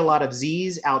see a lot of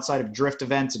Zs outside of drift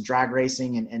events and drag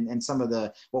racing and some of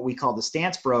what we call the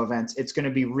Stance Bro events, it's going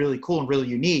to be really cool and really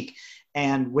unique.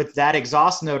 And with that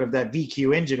exhaust note of that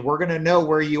VQ engine, we're going to know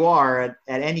where you are at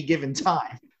any given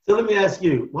time. So let me ask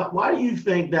you, why do you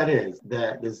think that is,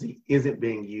 that the Z isn't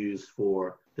being used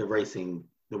for the racing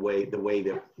the way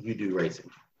that you do racing?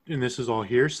 And this is all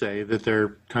hearsay that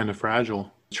they're kind of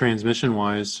fragile transmission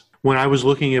wise. When I was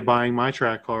looking at buying my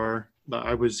track car,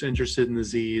 I was interested in the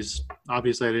Z's.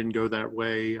 Obviously, I didn't go that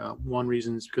way. One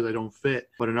reason is because I don't fit,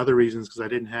 but another reason is because I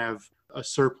didn't have a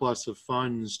surplus of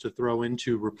funds to throw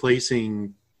into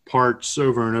replacing parts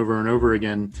over and over and over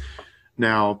again.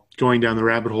 Now, going down the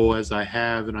rabbit hole as I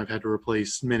have, and I've had to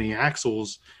replace many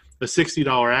axles, a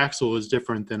 $60 axle is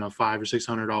different than a $500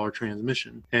 or $600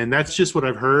 transmission. And that's just what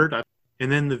I've heard.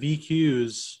 And then the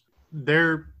VQs,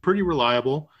 they're pretty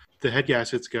reliable. The head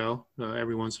gaskets go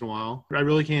every once in a while. I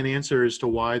really can't answer as to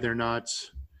why they're not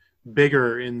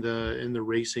bigger in the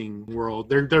racing world.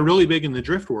 They're really big in the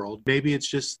drift world. Maybe it's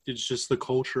just the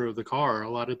culture of the car. A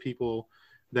lot of people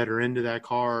that are into that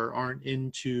car aren't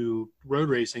into road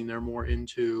racing. They're more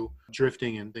into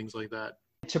drifting and things like that.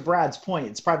 To Brad's point,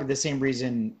 it's probably the same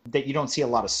reason that you don't see a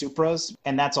lot of Supras.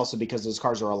 And that's also because those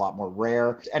cars are a lot more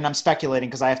rare. And I'm speculating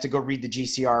because I have to go read the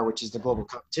GCR, which is the global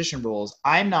competition rules.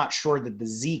 I'm not sure that the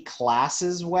Z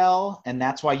classes well. And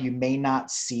that's why you may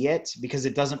not see it, because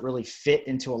it doesn't really fit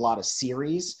into a lot of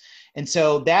series. And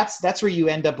so that's where you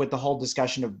end up with the whole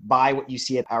discussion of buy what you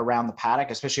see around the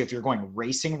paddock, especially if you're going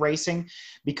racing,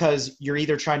 because you're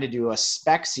either trying to do a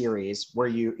spec series where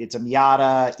it's a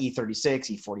Miata,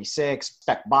 E36, E46,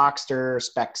 spec Boxster,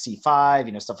 spec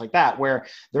C5, stuff like that, where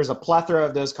there's a plethora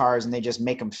of those cars and they just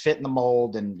make them fit in the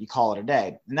mold and you call it a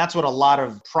day. And that's what a lot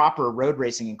of proper road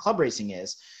racing and club racing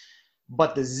is.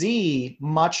 But the Z,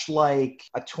 much like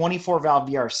a 24-valve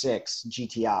VR6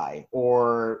 GTI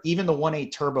or even the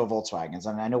 1.8 turbo Volkswagens,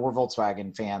 and I know we're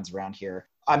Volkswagen fans around here,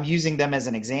 I'm using them as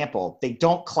an example. They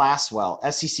don't class well.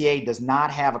 SCCA does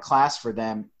not have a class for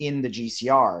them in the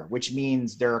GCR, which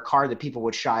means they're a car that people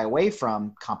would shy away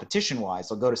from competition-wise.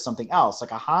 They'll go to something else like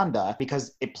a Honda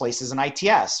because it places an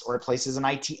ITS or it places an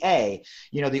ITA,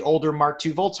 the older Mark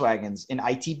II Volkswagens in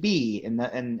ITB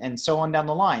and so on down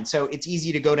the line. So it's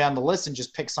easy to go down the list and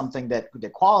just pick something that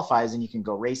qualifies and you can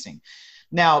go racing.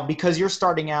 Now, because you're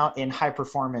starting out in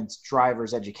high-performance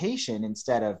driver's education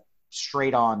instead of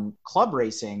straight on club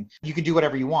racing, you can do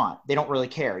whatever you want. They don't really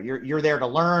care. You're there to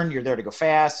learn, you're there to go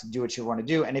fast, do what you want to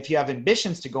do. And if you have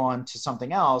ambitions to go on to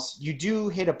something else, you do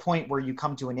hit a point where you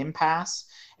come to an impasse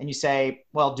and you say,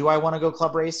 well, do I want to go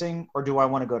club racing or do I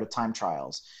want to go to time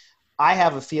trials? I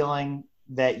have a feeling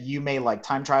that you may like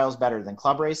time trials better than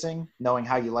club racing, knowing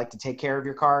how you like to take care of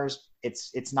your cars.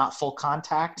 It's not full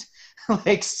contact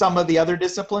like some of the other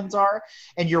disciplines are.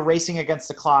 And you're racing against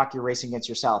the clock, you're racing against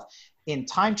yourself. In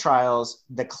time trials,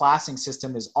 the classing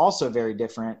system is also very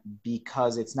different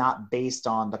because it's not based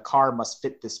on the car must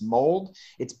fit this mold.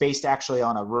 It's based actually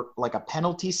on a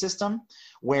penalty system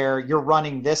where you're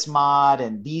running this mod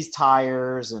and these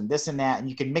tires and this and that, and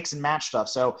you can mix and match stuff.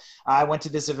 So I went to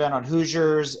this event on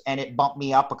Hoosiers and it bumped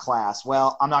me up a class.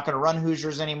 Well, I'm not going to run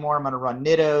Hoosiers anymore. I'm going to run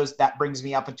Nittos. That brings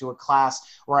me up into a class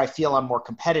where I feel I'm more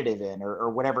competitive in or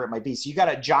whatever it might be. So you got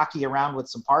to jockey around with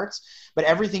some parts, but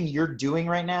everything you're doing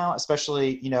right now, especially,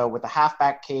 with the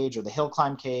halfback cage or the hill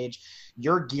climb cage,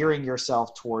 you're gearing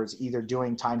yourself towards either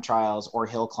doing time trials or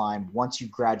hill climb once you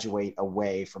graduate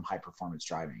away from high performance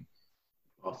driving.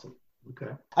 Awesome.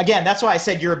 Okay. Again, that's why I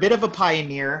said you're a bit of a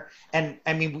pioneer. And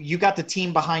I mean, you got the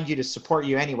team behind you to support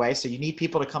you anyway. So you need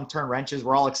people to come turn wrenches.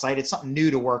 We're all excited, something new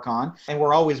to work on. And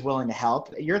we're always willing to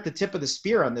help. You're at the tip of the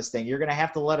spear on this thing. You're going to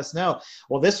have to let us know,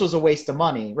 well, this was a waste of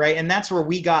money, right? And that's where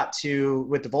we got to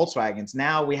with the Volkswagens.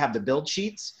 Now we have the build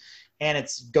sheets. And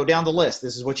it's go down the list.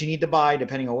 This is what you need to buy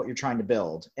depending on what you're trying to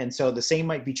build. And so the same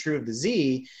might be true of the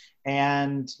Z.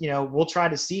 And, we'll try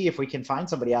to see if we can find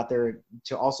somebody out there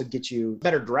to also get you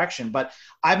better direction. But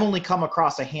I've only come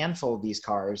across a handful of these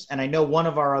cars. And I know one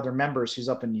of our other members who's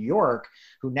up in New York,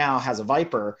 who now has a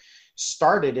Viper,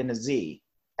 started in a Z.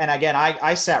 And again,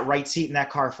 I sat right seat in that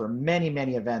car for many,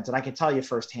 many events. And I can tell you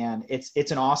firsthand,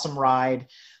 it's an awesome ride.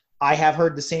 I have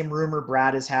heard the same rumor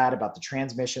Brad has had about the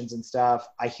transmissions and stuff.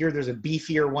 I hear there's a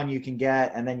beefier one you can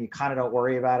get, and then you kind of don't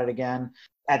worry about it again.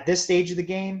 At this stage of the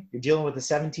game, you're dealing with a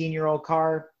 17-year-old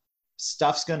car.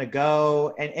 Stuff's going to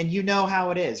go. And you know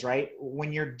how it is, right?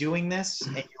 When you're doing this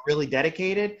and you're really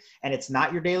dedicated and it's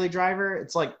not your daily driver,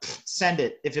 it's like, send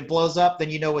it. If it blows up, then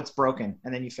you know it's broken,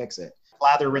 and then you fix it.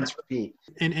 Lather, rinse, repeat.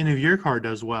 And if your car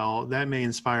does well, that may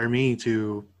inspire me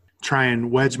to try and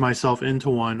wedge myself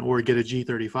into one or get a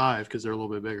G35 because they're a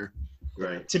little bit bigger.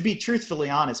 Right. To be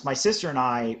truthfully honest, my sister and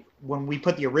I when we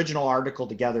put the original article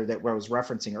together that I was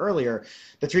referencing earlier,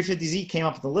 the 350Z came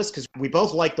up with the list because we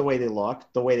both like the way they look,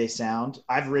 the way they sound.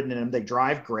 I've ridden in them. They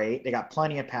drive great. They got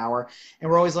plenty of power. And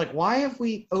we're always like, why have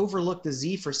we overlooked the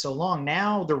Z for so long?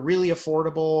 Now they're really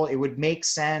affordable. It would make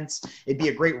sense. It'd be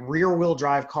a great rear wheel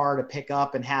drive car to pick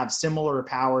up and have similar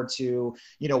power to,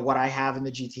 what I have in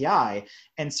the GTI.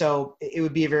 And so it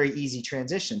would be a very easy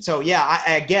transition. So yeah,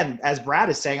 again, as Brad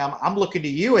is saying, I'm looking to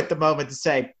you at the moment to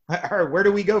say, where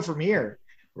do we go from here?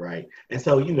 Right. And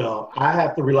so, I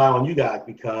have to rely on you guys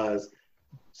because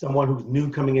someone who's new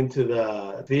coming into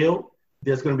the field,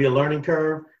 there's going to be a learning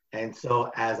curve. And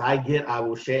so as I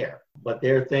will share. But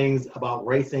there are things about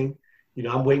racing,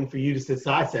 I'm waiting for you to sit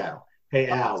side saddle. Hey,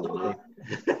 Al,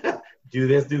 do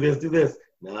this, do this, do this.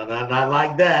 No, not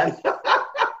like that.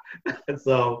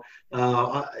 So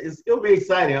it'll be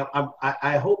exciting.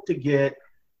 I hope to get,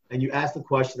 and you asked the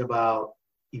question about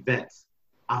events.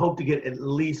 I hope to get at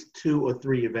least 2 or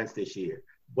 3 events this year.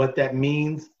 What that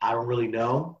means, I don't really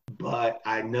know, but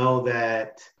I know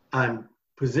that I'm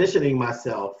positioning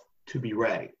myself to be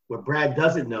ready. What Brad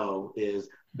doesn't know is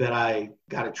that I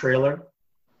got a trailer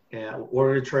and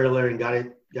ordered a trailer and got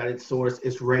it sourced.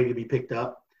 It's ready to be picked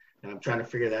up. And I'm trying to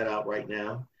figure that out right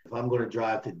now. If I'm going to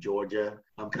drive to Georgia,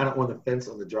 I'm kind of on the fence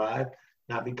on the drive,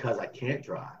 not because I can't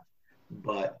drive,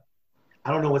 but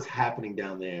I don't know what's happening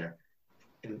down there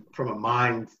from a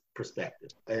mind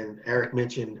perspective. And Eric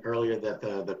mentioned earlier that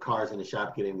the cars in the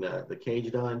shop getting the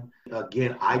cage done.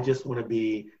 Again, I just want to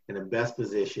be in the best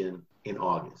position in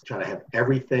August. Try to have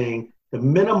everything, the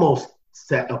minimal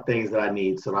set of things that I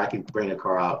need so that I can bring a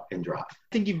car out and drive. I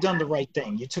think you've done the right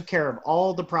thing. You took care of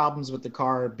all the problems with the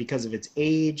car because of its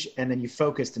age, and then you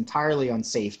focused entirely on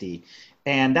safety.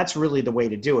 And that's really the way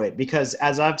to do it, because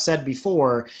as I've said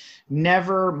before,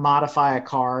 never modify a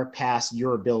car past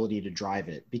your ability to drive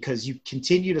it, because you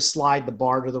continue to slide the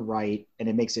bar to the right and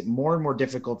it makes it more and more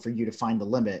difficult for you to find the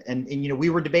limit. And we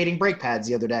were debating brake pads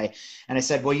the other day, and I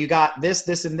said, well, you got this,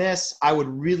 this, and this. I would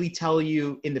really tell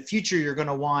you in the future, you're going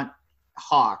to want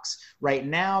Hawks. Right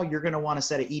now, you're going to want a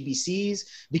set of EBCs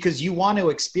because you want to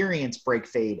experience brake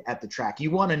fade at the track. You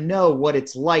want to know what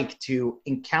it's like to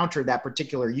encounter that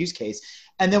particular use case,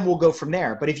 and then we'll go from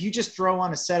there. But if you just throw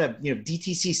on a set of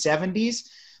DTC 70s,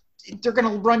 they're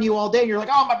going to run you all day. You're like,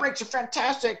 oh, my brakes are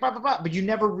fantastic, blah, blah, blah. But you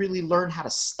never really learn how to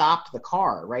stop the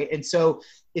car, right? And so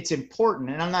it's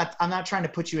important. And I'm not trying to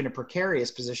put you in a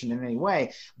precarious position in any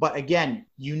way. But again,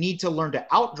 you need to learn to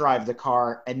outdrive the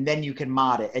car, and then you can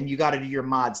mod it. And you got to do your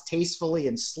mods tastefully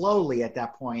and slowly at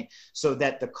that point so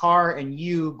that the car and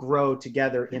you grow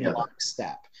together in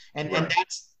lockstep. And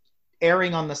that's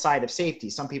erring on the side of safety.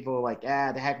 Some people are like,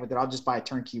 the heck with it. I'll just buy a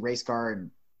turnkey race car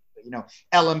and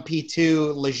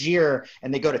LMP2 Leger,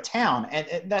 and they go to town,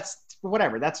 and that's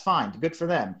whatever. That's fine. Good for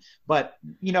them. But,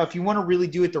 if you want to really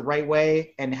do it the right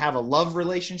way and have a love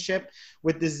relationship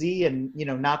with the Z and,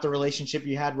 not the relationship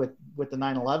you had with the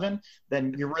 911,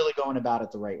 then you're really going about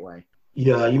it the right way.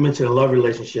 Yeah. You mentioned a love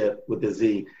relationship with the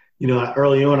Z.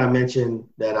 Early on I mentioned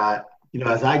that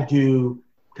as I do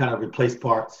kind of replace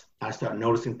parts, I start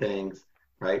noticing things,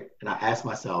 right? And I ask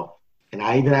myself, and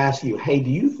I even ask you, hey, do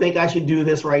you think I should do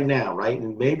this right now, right?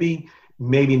 And maybe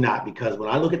not, because when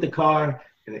I look at the car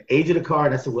and the age of the car,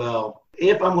 and I say, well,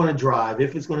 if I'm going to drive,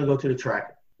 if it's going to go to the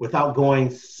track without going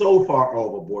so far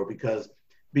overboard, because it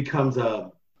becomes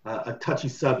a touchy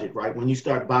subject, right? When you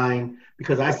start buying,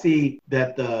 because I see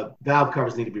that the valve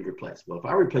covers need to be replaced. Well, if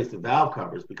I replace the valve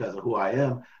covers because of who I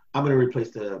am, I'm going to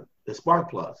replace the spark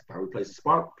plugs. If I replace the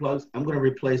spark plugs, I'm going to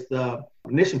replace the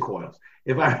ignition coils.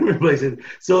 If I replace it,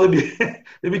 so it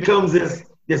becomes this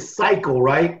cycle,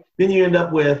 right? Then you end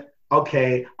up with,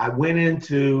 okay, I went in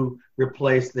to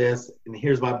replace this, and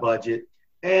here's my budget,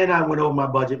 and I went over my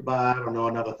budget by,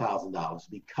 another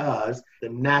 $1,000, because the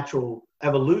natural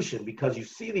evolution, because you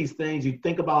see these things, you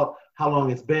think about how long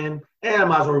it's been, and I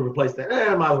might as well replace that, and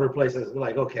I might as well replace this.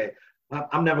 Like, okay,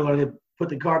 I'm never going to put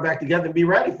the car back together and be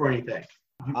ready for anything.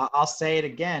 I'll say it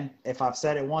again. If I've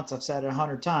said it once, I've said it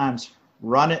 100 times.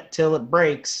 Run it till it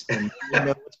breaks, and you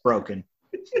know it's broken.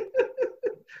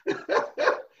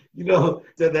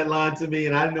 Said that line to me,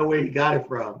 and I didn't know where he got it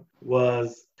from.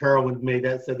 Was Carol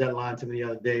said that line to me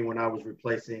the other day when I was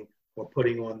replacing or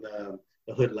putting on the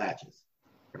hood latches.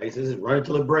 Right? He says, "Run it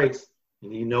till it breaks,"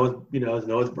 and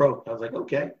it's broke. I was like,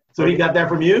 okay. So he got that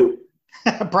from you?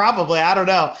 Probably. I don't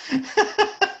know.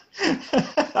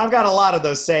 I've got a lot of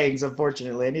those sayings,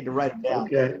 unfortunately. I need to write them down.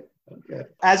 Okay.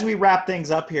 As we wrap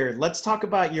things up here, let's talk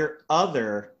about your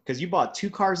other, because you bought 2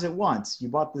 cars at once. You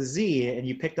bought the Z and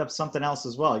you picked up something else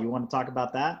as well. You want to talk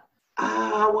about that?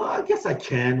 Well, I guess I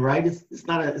can, right? It's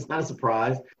not a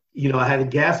surprise. I had a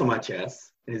gas on my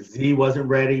chest, and the Z wasn't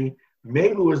ready.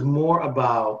 Maybe it was more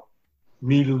about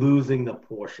me losing the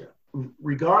Porsche.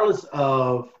 Regardless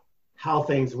of how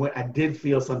things went, I did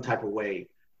feel some type of way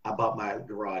about my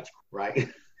garage, right?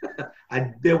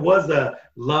 There was a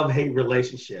love-hate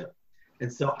relationship.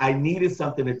 And so I needed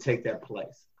something to take that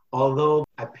place. Although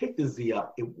I picked the Z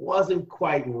up, it wasn't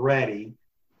quite ready.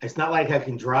 It's not like I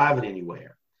can drive it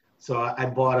anywhere. So I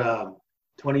bought a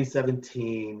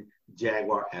 2017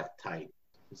 Jaguar F-Type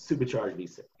supercharged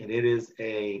V6. And it is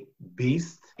a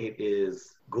beast. It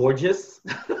is gorgeous.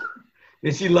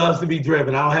 And she loves to be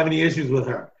driven. I don't have any issues with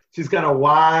her. She's kind of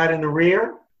wide in the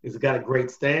rear. It's got a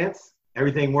great stance.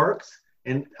 Everything works.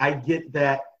 And I get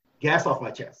that gas off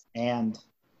my chest. And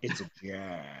it's a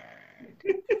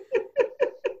Jag.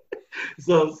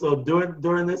 So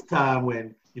during this time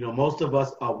when, most of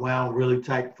us are wound really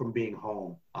tight from being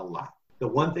home a lot, the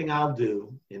one thing I'll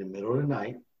do in the middle of the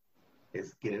night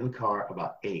is get in the car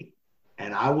about 8,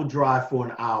 and I will drive for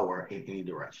an hour in any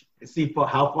direction and see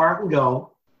how far I can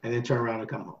go, and then turn around and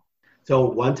come home. So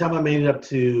one time I made it up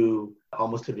to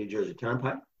almost to New Jersey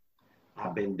Turnpike.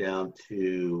 I've been down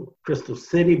to Crystal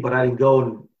City, but I didn't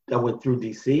go. I went through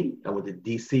DC. I went the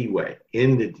DC way,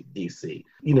 into DC.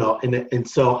 And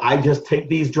so I just take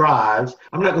these drives.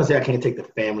 I'm not going to say I can't take the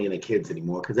family and the kids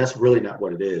anymore, because that's really not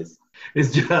what it is.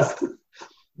 It's just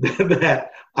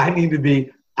that I need to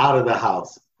be out of the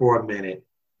house for a minute,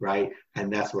 right?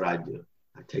 And that's what I do.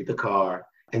 I take the car.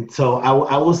 And so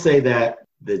I will say that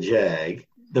the Jag,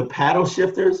 the paddle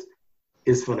shifters,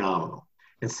 is phenomenal.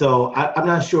 And so I'm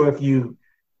not sure if you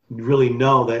really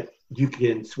know that you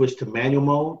can switch to manual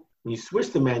mode. When you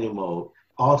switch to manual mode,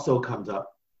 also comes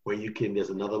up where there's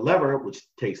another lever which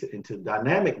takes it into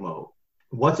dynamic mode.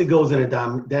 Once it goes into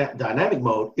dynamic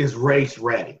mode, it's race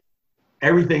ready.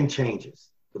 Everything changes.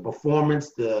 The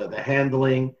performance, the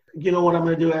handling. You know what I'm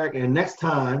going to do, Eric? And next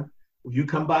time you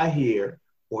come by here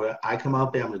or I come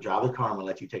out there, I'm going to drive the car and I'm going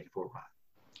to let you take it for a ride.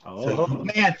 Oh,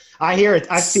 man, I hear it.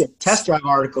 I see a test drive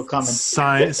article coming.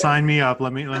 Sign me up.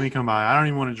 Let me come by. I don't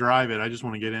even want to drive it. I just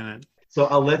want to get in it. So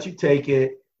I'll let you take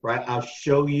it, right? I'll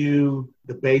show you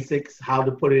the basics, how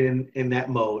to put it in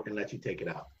that mode, and let you take it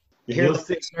out. You hear the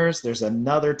listeners? There's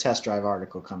another test drive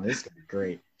article coming. This is going to be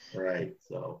great. Right.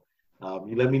 So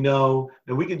you let me know,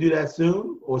 and we can do that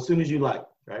soon or as soon as you like,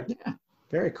 right? Yeah,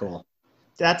 very cool.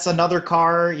 That's another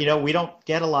car, we don't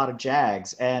get a lot of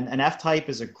Jags, and an F-Type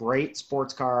is a great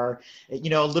sports car, a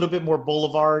little bit more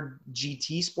boulevard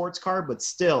GT sports car, but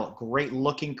still great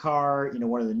looking car,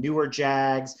 one of the newer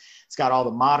Jags. It's got all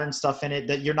the modern stuff in it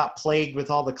that you're not plagued with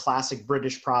all the classic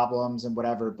British problems and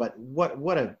whatever, but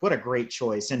what a great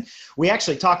choice. And we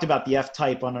actually talked about the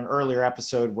F-Type on an earlier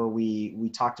episode where we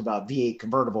talked about V8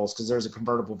 convertibles, because there's a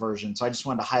convertible version. So I just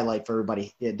wanted to highlight for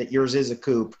everybody that yours is a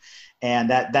coupe. And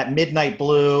that midnight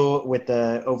blue with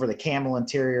the over the camel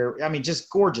interior, I mean,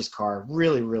 just gorgeous car.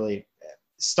 Really, really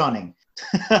stunning.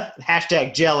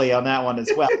 Hashtag jelly on that one as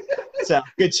well. So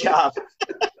good job.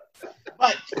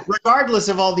 But regardless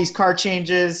of all these car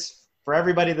changes, for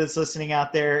everybody that's listening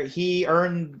out there, he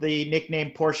earned the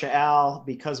nickname Porsche Al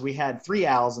because we had 3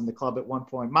 Als in the club at one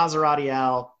point: Maserati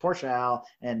Al, Porsche Al,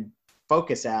 and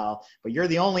Focus Al. But you're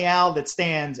the only Al that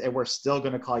stands, and we're still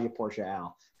going to call you Porsche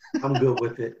Al. I'm good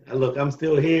with it. Look, I'm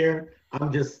still here.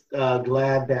 I'm just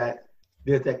glad that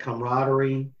there's that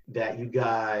camaraderie, that you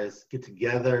guys get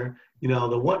together.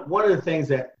 One of the things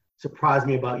that surprised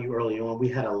me about you early on, we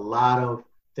had a lot of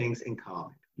things in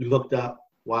common. You looked up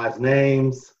wives'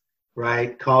 names,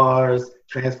 right? Cars,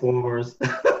 Transformers.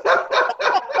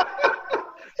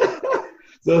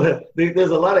 So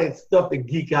there's a lot of stuff to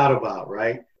geek out about,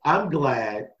 right? I'm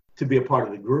glad to be a part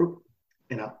of the group.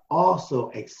 And I'm also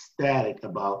ecstatic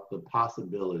about the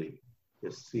possibility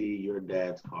to see your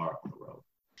dad's car on the road.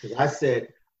 Because I said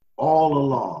all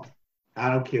along, I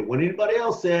don't care what anybody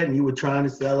else said, and you were trying to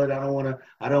sell it. I don't want to.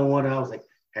 I was like,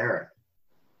 Eric,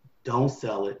 don't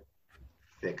sell it,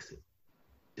 fix it.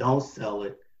 Don't sell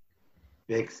it,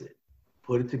 fix it.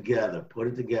 Put it together.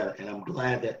 And I'm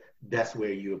glad that that's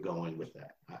where you're going with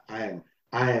that.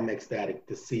 I am ecstatic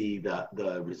to see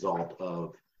the result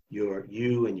of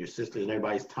you and your sisters and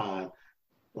everybody's time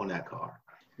on that car.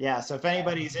 Yeah, so if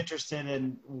anybody's interested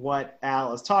in what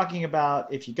Al is talking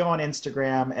about, if you go on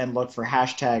Instagram and look for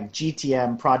hashtag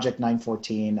GTM Project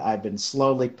 914, I've been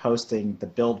slowly posting the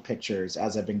build pictures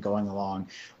as I've been going along,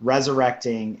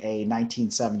 resurrecting a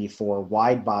 1974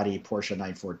 wide body Porsche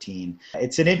 914.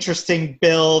 It's an interesting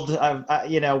build.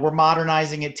 We're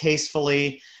modernizing it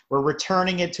tastefully. We're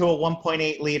returning it to a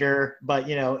 1.8 liter, but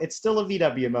it's still a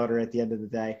VW motor at the end of the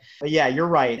day. But yeah, you're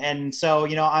right. And so,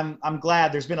 I'm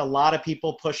glad there's been a lot of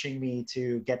people pushing me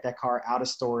to get that car out of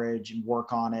storage and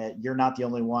work on it. You're not the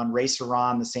only one. Racer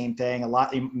Ron, the same thing.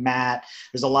 Matt,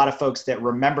 there's a lot of folks that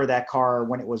remember that car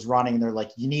when it was running, and they're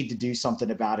like, you need to do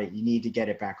something about it. You need to get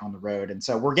it back on the road. And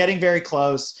so we're getting very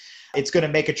close. It's going to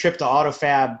make a trip to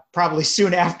AutoFab probably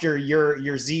soon after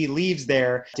your Z leaves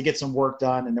there to get some work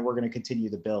done, and then we're going to continue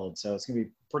the build. So it's going to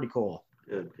be pretty cool.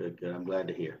 Good. I'm glad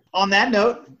to hear. On that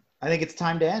note, I think it's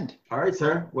time to end. All right,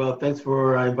 sir. Well, thanks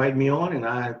for inviting me on, and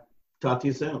I talk to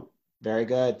you soon. Very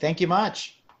good. Thank you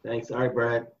much. Thanks. All right,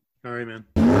 Brad. All right, man.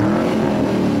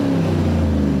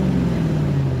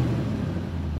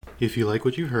 If you like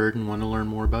what you heard and want to learn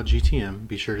more about GTM,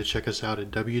 be sure to check us out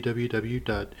at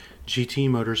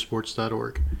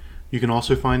www.gtmotorsports.org. You can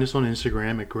also find us on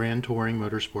Instagram at Grand Touring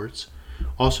Motorsports.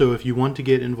 Also, if you want to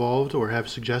get involved or have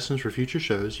suggestions for future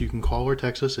shows, you can call or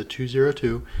text us at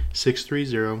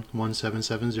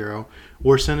 202-630-1770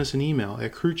 or send us an email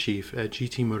at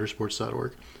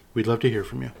crewchief@gtmotorsports.org. We'd love to hear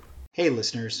from you. Hey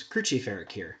listeners, Crew Chief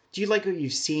Eric here. Do you like what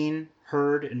you've seen,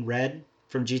 heard, and read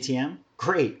from GTM?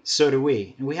 Great, so do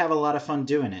we, and we have a lot of fun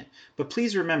doing it. But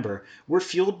please remember, we're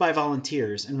fueled by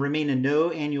volunteers and remain a no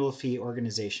annual fee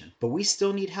organization. But we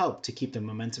still need help to keep the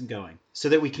momentum going so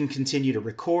that we can continue to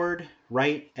record,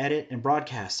 write, edit, and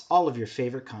broadcast all of your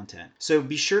favorite content. So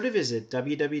be sure to visit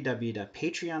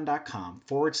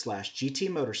www.patreon.com/GT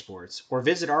Motorsports or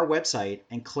visit our website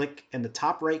and click in the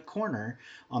top right corner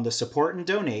on the support and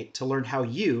donate to learn how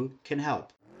you can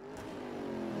help.